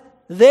beyond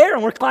there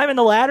and we're climbing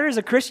the ladder as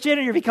a Christian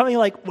and you're becoming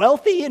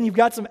wealthy and you've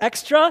got some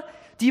extra,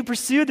 do you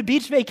pursue the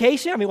beach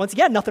vacation? Once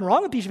again, nothing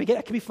wrong with beach vacation.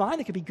 That could be fine.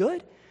 That could be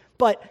good.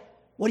 But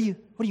what are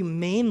you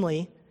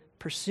mainly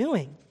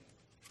pursuing?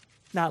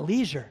 Not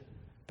leisure,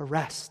 but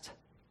rest.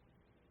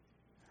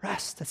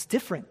 Rest. That's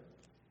different.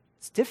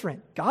 It's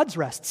different. God's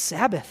rest.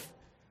 Sabbath.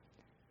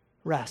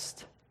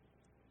 Rest.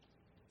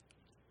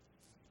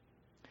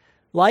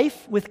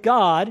 Life with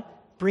God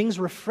brings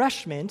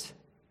refreshment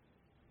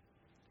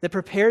that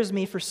prepares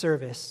me for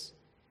service.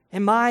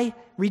 And my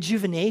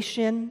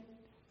rejuvenation,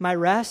 my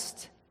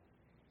rest,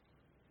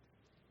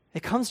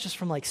 it comes just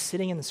from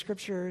sitting in the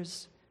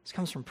scriptures. It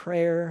comes from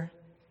prayer.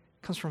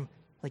 It comes from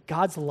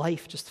God's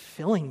life just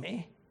filling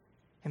me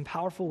in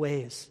powerful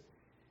ways.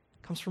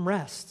 It comes from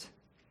rest.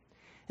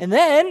 And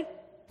then,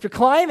 if you're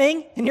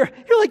climbing and you're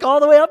all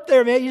the way up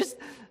there, man, you're just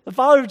a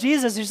follower of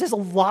Jesus, there's just a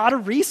lot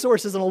of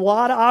resources and a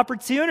lot of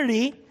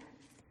opportunity.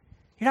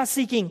 You're not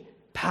seeking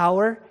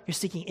power, you're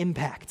seeking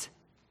impact.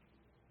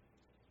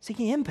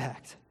 Seeking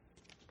impact.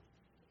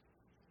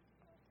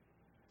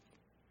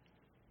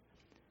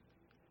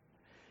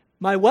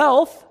 My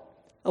wealth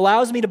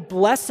allows me to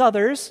bless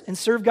others and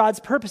serve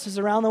God's purposes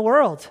around the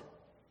world.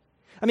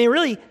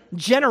 Really,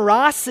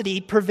 generosity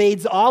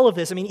pervades all of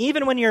this.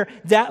 Even when you're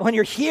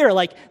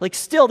here,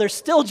 there's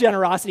still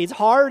generosity. It's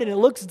hard and it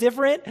looks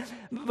different,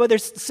 but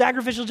there's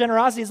sacrificial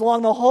generosities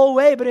along the whole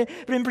way. But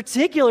in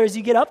particular, as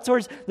you get up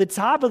towards the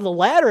top of the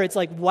ladder, it's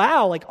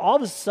wow, all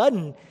of a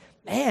sudden,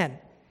 man,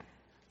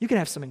 you can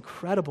have some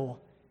incredible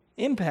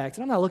impact.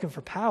 And I'm not looking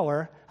for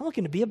power. I'm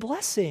looking to be a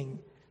blessing.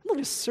 I'm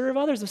looking to serve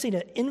others. I'm saying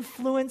to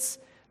influence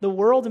the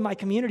world and my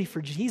community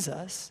for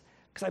Jesus,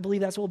 because I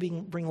believe that's what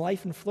will bring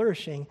life and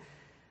flourishing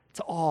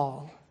to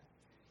all.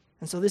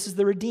 And so this is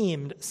the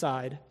redeemed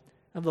side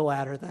of the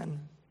ladder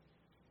then.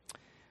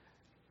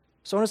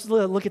 So I want us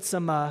to look at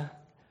some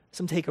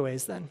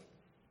takeaways then.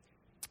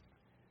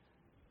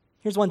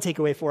 Here's one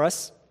takeaway for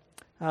us.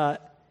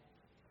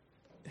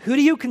 Who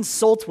do you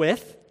consult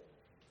with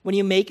when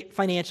you make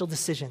financial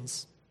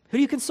decisions? Who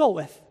do you consult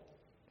with?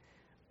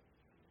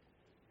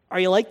 Are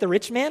you like the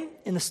rich man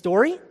in the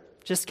story?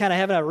 Just kind of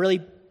having a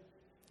really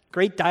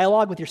great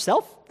dialogue with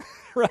yourself,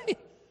 right?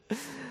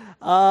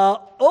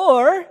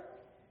 Or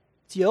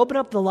do you open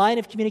up the line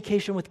of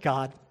communication with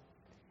God?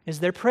 Is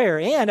there prayer?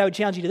 And I would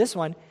challenge you to this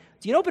one.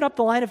 Do you open up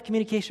the line of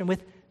communication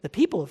with the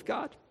people of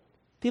God?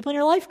 People in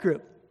your life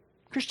group,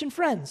 Christian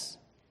friends.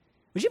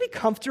 Would you be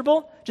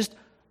comfortable just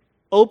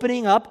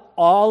opening up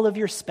all of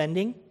your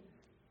spending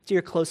to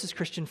your closest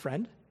Christian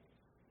friend?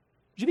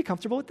 Would you be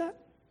comfortable with that?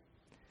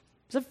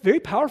 It's a very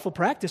powerful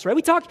practice, right?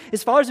 We talk,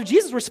 as followers of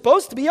Jesus, we're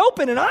supposed to be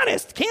open and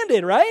honest,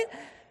 candid, right?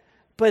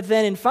 But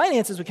then in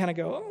finances, we kind of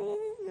go,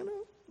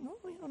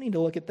 you don't need to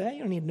look at that.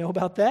 You don't need to know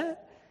about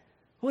that.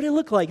 What would it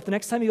look like if the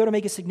next time you go to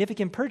make a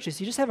significant purchase,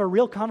 you just have a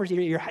real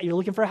conversation? You're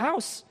looking for a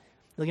house.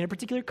 You're looking at a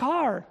particular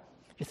car.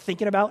 You're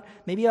thinking about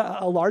maybe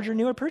a larger,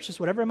 newer purchase,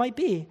 whatever it might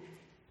be.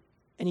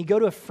 And you go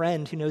to a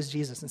friend who knows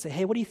Jesus and say,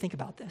 hey, what do you think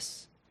about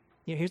this?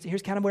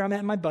 Here's kind of where I'm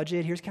at in my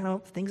budget. Here's kind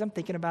of things I'm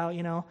thinking about,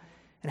 and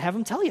have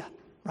them tell you,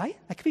 right?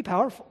 That could be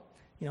powerful.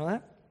 You know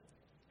that?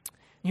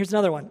 And here's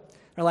another one,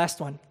 our last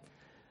one.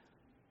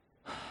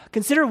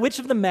 Consider which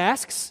of the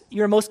masks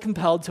you're most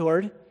compelled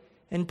toward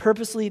and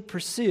purposely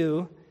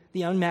pursue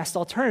the unmasked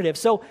alternative.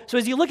 So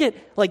as you look at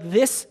like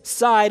this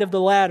side of the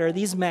ladder,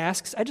 these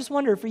masks, I just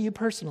wonder for you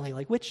personally,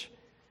 like which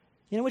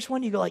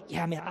one do you go like,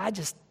 yeah, man,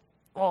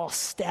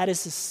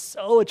 status is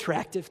so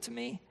attractive to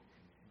me.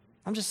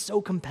 I'm just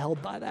so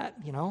compelled by that,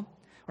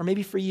 Or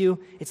maybe for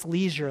you, it's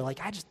leisure. Like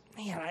I just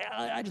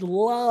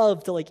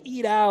love to like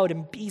eat out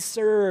and be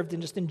served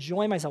and just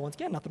enjoy myself. Once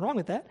again, nothing wrong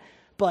with that,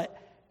 but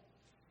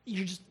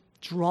you're just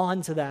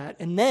drawn to that.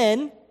 And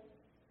then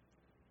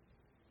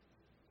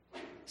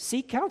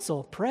seek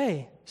counsel,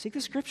 pray, seek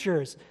the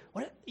scriptures.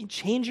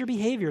 Change your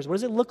behaviors. What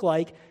does it look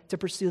like to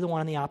pursue the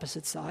one on the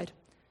opposite side?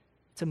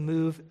 To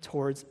move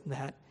towards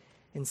that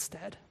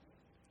instead.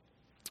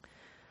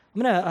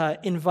 I'm going to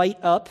invite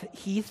up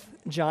Heath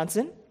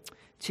Johnson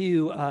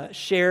to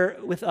share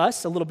with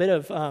us a little bit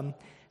of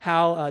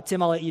how,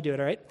 Tim, I'll let you do it,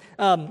 all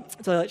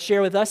right? To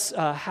share with us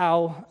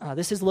how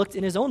this has looked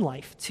in his own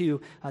life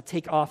to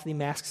take off the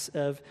masks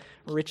of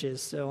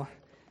riches. So go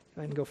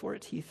ahead and go for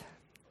it, Heath.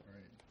 All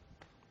right.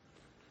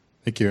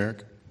 Thank you,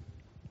 Eric.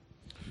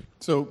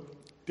 So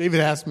David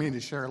asked me to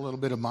share a little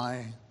bit of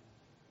my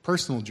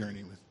personal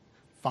journey with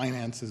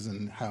finances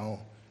and how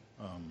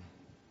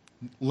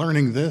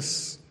learning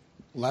this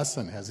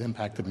lesson has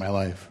impacted my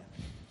life.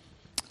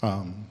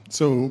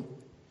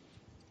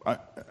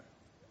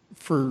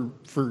 For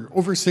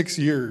over 6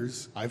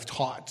 years, I've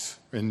taught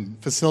and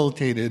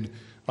facilitated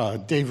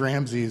Dave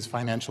Ramsey's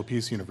Financial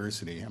Peace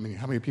University. I mean,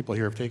 how many people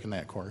here have taken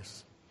that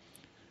course?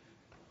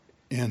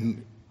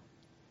 And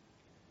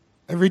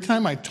every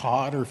time I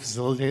taught or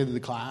facilitated the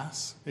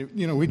class,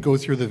 we'd go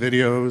through the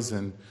videos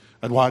and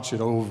I'd watch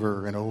it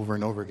over and over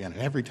and over again.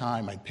 And every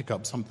time I'd pick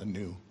up something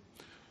new.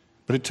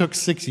 But it took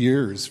 6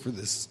 years for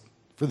this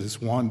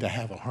one to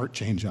have a heart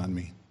change on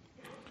me.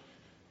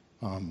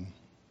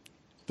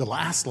 The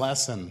last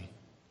lesson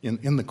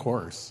in the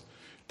course,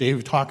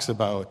 Dave talks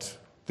about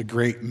the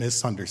great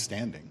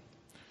misunderstanding.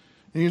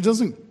 And he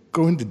doesn't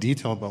go into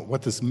detail about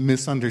what this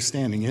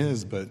misunderstanding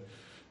is, but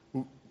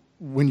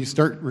when you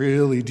start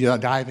really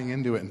diving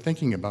into it and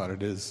thinking about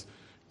it is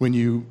when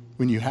you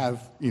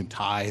have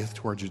tithe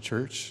towards your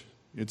church,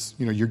 it's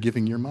you're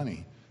giving your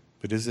money.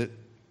 But is it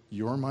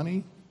your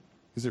money?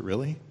 Is it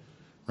really?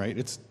 Right?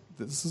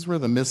 This is where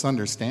the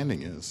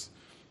misunderstanding is.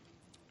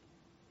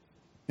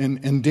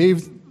 And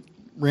Dave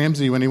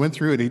Ramsey, when he went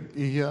through it,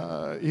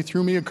 he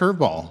threw me a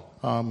curveball,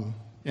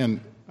 and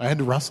I had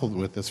to wrestle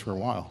with this for a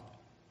while.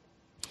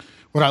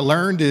 What I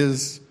learned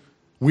is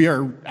we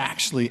are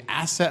actually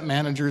asset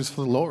managers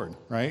for the Lord,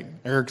 right?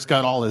 Eric's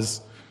got all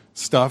his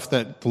stuff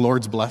that the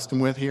Lord's blessed him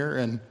with here,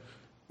 and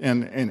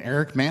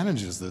Eric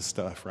manages this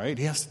stuff, right?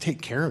 He has to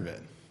take care of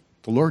it.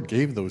 The Lord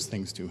gave those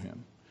things to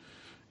him.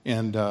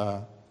 And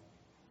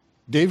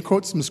Dave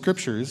quotes some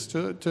scriptures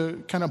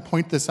to kind of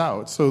point this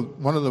out. So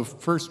one of the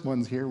first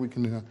ones here we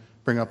can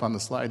bring up on the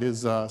slide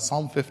is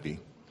Psalm 50.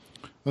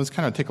 Let's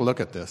kind of take a look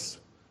at this.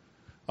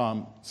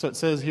 So it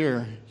says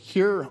here,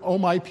 "Hear, O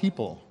my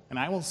people, and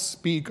I will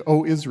speak,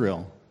 O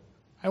Israel.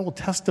 I will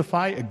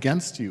testify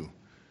against you.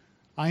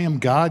 I am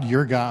God,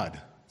 your God."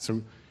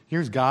 So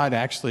here's God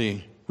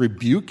actually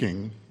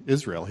rebuking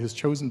Israel, his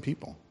chosen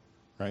people,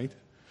 right?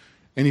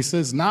 And he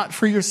says, "Not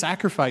for your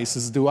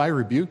sacrifices do I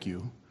rebuke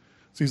you."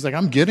 So he's like,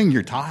 I'm getting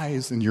your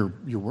tithes and your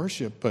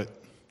worship, but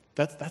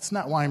that's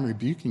not why I'm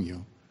rebuking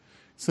you.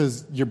 He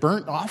says, your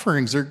burnt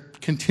offerings are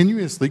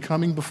continuously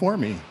coming before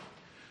me,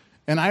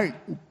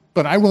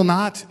 but I will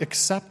not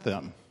accept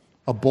them.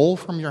 A bull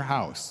from your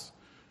house.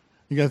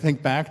 You got to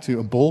think back to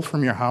a bull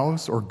from your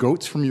house or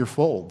goats from your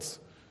folds.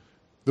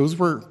 Those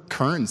were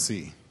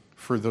currency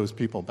for those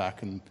people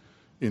back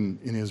in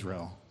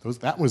Israel.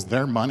 That was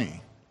their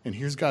money. And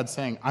here's God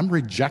saying, I'm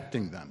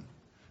rejecting them,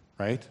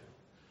 right?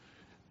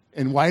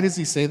 And why does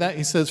he say that?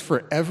 He says,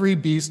 for every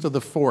beast of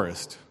the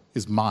forest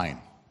is mine.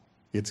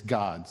 It's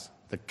God's.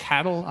 The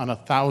cattle on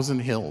 1,000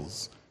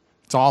 hills,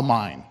 it's all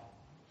mine.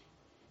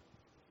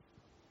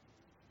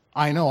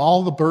 I know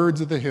all the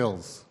birds of the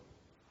hills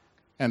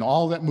and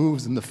all that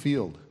moves in the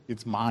field.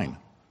 It's mine,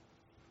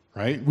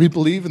 right? We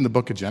believe in the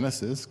book of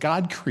Genesis.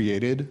 God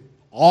created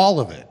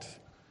all of it.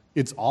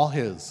 It's all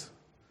his.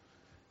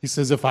 He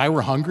says, if I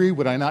were hungry,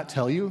 would I not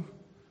tell you?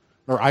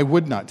 Or I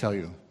would not tell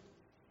you.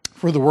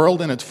 For the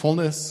world and its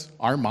fullness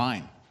are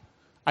mine.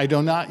 I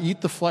do not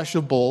eat the flesh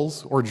of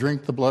bulls or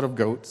drink the blood of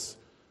goats.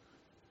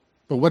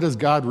 But what does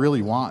God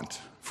really want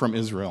from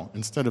Israel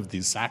instead of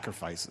these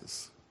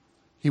sacrifices?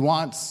 He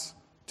wants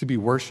to be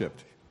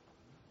worshipped.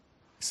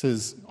 He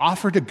says,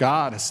 offer to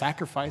God a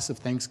sacrifice of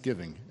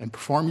thanksgiving and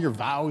perform your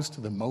vows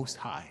to the Most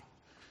High.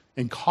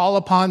 And call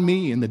upon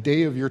me in the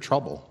day of your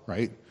trouble,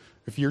 right?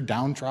 If you're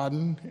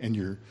downtrodden and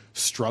you're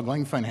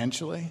struggling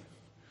financially,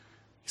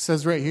 he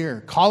says right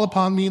here, call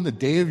upon me in the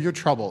day of your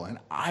trouble, and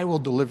I will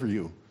deliver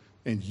you,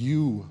 and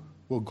you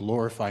will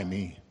glorify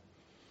me.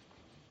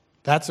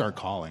 That's our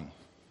calling,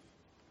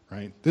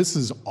 right? This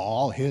is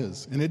all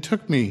his. And it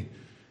took me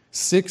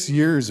 6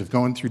 years of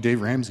going through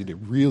Dave Ramsey to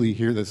really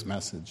hear this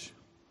message.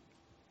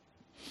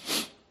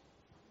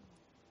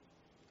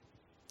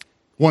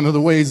 One of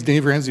the ways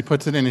Dave Ramsey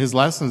puts it in his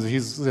lessons, he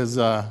says,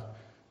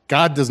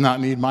 God does not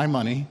need my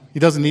money. He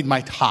doesn't need my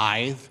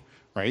tithe,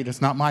 right?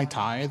 It's not my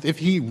tithe. If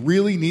he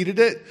really needed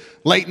it,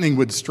 lightning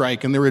would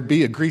strike and there would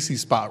be a greasy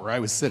spot where I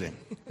was sitting,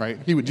 right?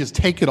 He would just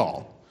take it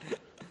all.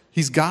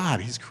 He's God.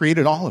 He's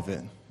created all of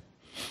it.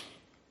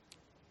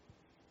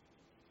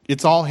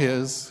 It's all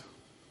his.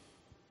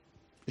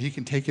 He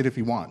can take it if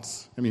he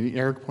wants. I mean,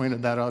 Eric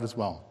pointed that out as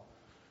well.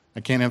 I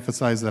can't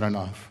emphasize that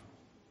enough.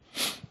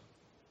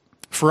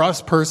 For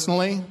us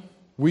personally,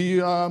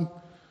 we've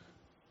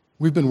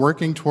been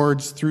working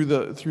towards through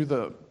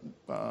the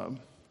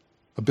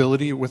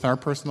ability with our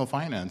personal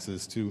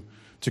finances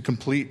to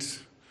complete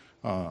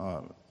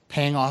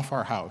paying off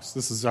our house.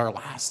 This is our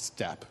last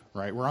step,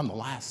 right? We're on the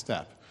last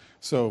step.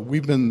 So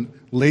we've been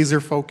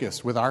laser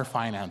focused with our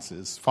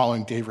finances,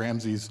 following Dave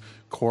Ramsey's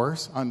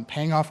course on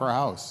paying off our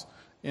house.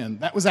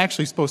 And that was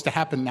actually supposed to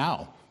happen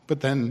now,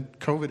 but then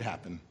COVID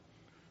happened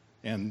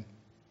and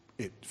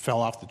it fell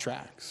off the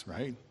tracks,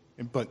 right?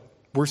 But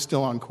we're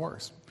still on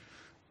course.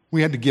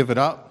 We had to give it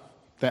up,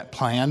 that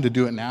plan to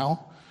do it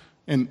now,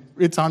 and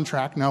it's on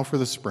track now for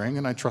the spring,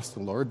 and I trust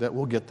the Lord that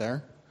we'll get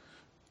there.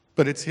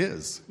 But it's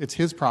his. It's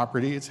his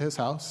property. It's his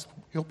house.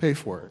 He'll pay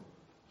for it.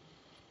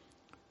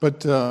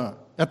 But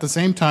at the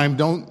same time,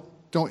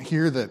 don't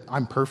hear that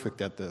I'm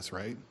perfect at this,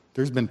 right?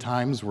 There's been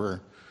times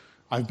where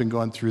I've been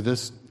going through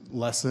this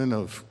lesson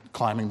of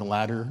climbing the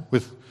ladder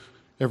with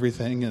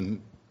everything,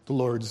 and the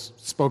Lord's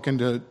spoken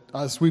to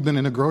us. We've been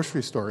in a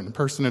grocery store, and the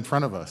person in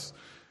front of us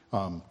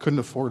couldn't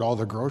afford all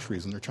their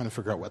groceries, and they're trying to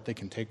figure out what they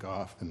can take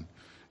off.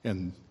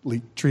 And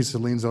Teresa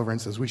leans over and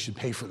says, we should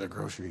pay for their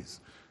groceries.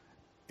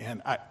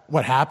 And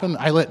what happened?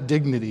 I let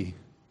dignity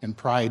and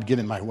pride get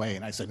in my way,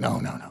 and I said, no,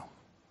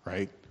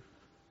 right?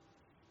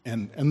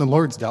 And the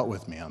Lord's dealt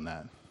with me on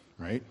that,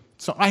 right?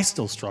 So I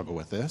still struggle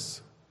with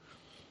this.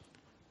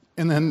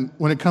 And then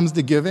when it comes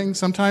to giving,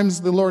 sometimes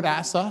the Lord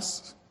asks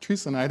us,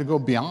 Teresa and I, to go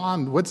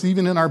beyond what's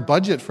even in our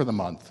budget for the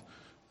month,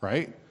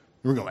 right?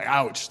 We're going,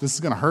 ouch, this is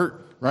going to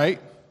hurt,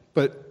 right?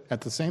 But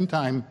at the same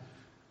time,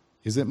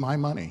 is it my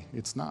money?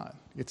 It's not.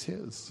 It's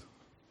his.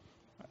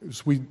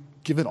 So we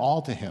give it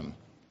all to him.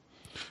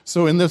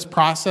 So in this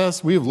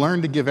process, we have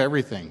learned to give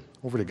everything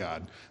over to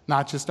God,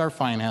 not just our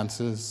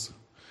finances,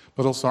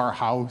 but also our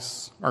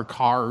house, our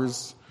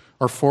cars,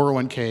 our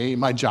 401k,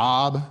 my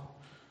job.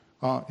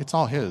 It's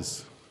all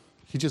his.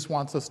 He just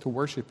wants us to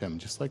worship him,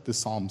 just like the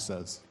psalm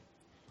says.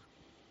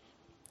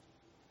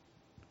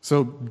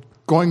 So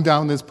going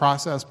down this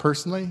process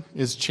personally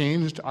has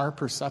changed our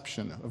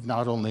perception of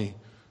not only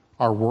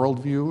our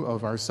worldview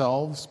of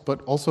ourselves,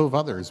 but also of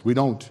others. We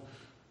don't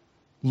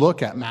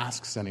look at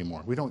masks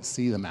anymore. We don't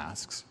see the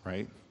masks,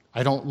 right?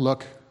 I don't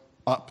look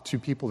up to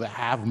people that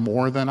have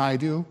more than I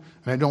do,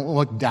 and I don't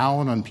look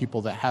down on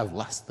people that have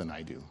less than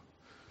I do.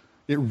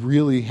 It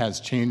really has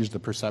changed the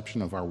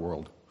perception of our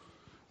world.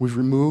 We've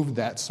removed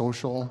that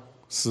social,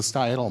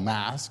 societal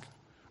mask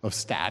of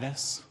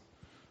status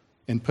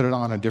and put it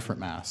on a different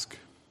mask.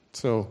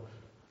 So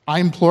I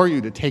implore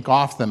you to take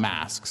off the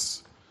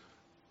masks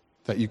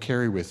that you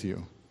carry with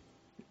you.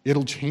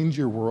 It'll change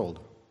your world.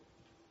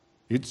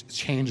 It's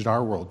changed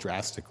our world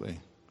drastically.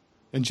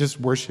 And just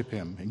worship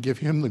him and give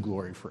him the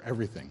glory for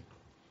everything.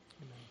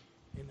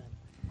 Amen.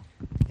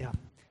 Yeah,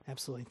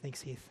 absolutely.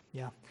 Thanks, Heath.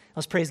 Yeah.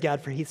 Let's praise God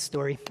for Heath's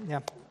story.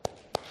 Yeah.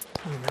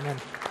 Amen.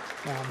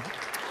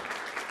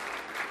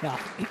 Yeah.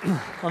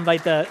 I'll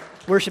invite the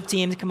worship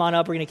team to come on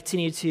up. We're going to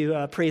continue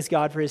to praise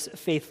God for his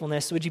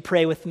faithfulness. Would you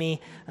pray with me?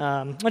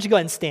 Why don't you go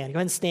ahead and stand? Go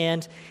ahead and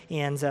stand,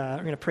 and we're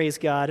going to praise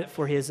God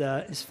for his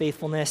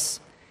faithfulness.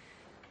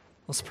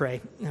 Let's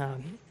pray.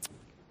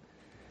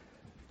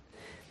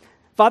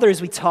 Father,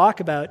 as we talk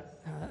about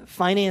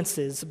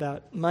finances,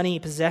 about money,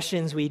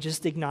 possessions, we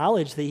just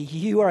acknowledge that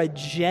you are a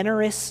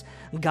generous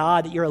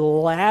God, that you're a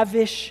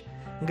lavish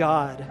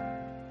God.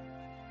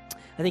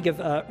 I think of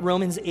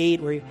Romans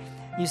 8, where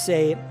you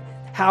say,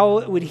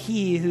 how would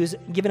he who's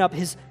given up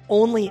his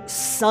only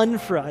son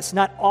for us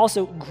not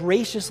also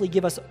graciously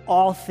give us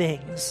all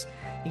things?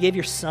 You gave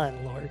your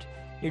son, Lord.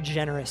 You're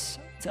generous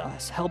to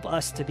us. Help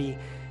us to be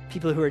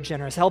people who are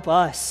generous. Help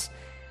us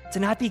to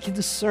not be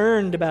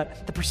concerned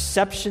about the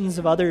perceptions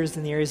of others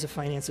in the areas of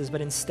finances,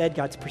 but instead,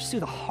 God, to pursue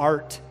the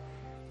heart,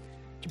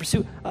 to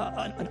pursue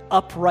an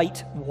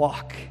upright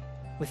walk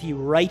with you,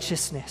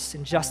 righteousness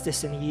and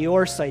justice in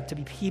your sight, to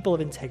be people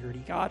of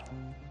integrity, God.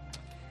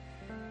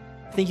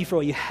 Thank you for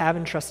what you have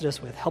entrusted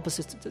us with. Help us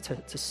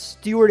to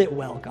steward it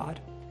well,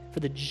 God, for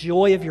the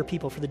joy of your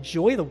people, for the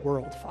joy of the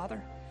world,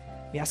 Father.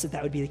 We ask that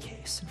that would be the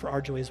case, and for our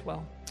joy as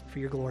well, for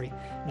your glory.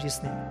 In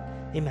Jesus' name,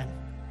 amen.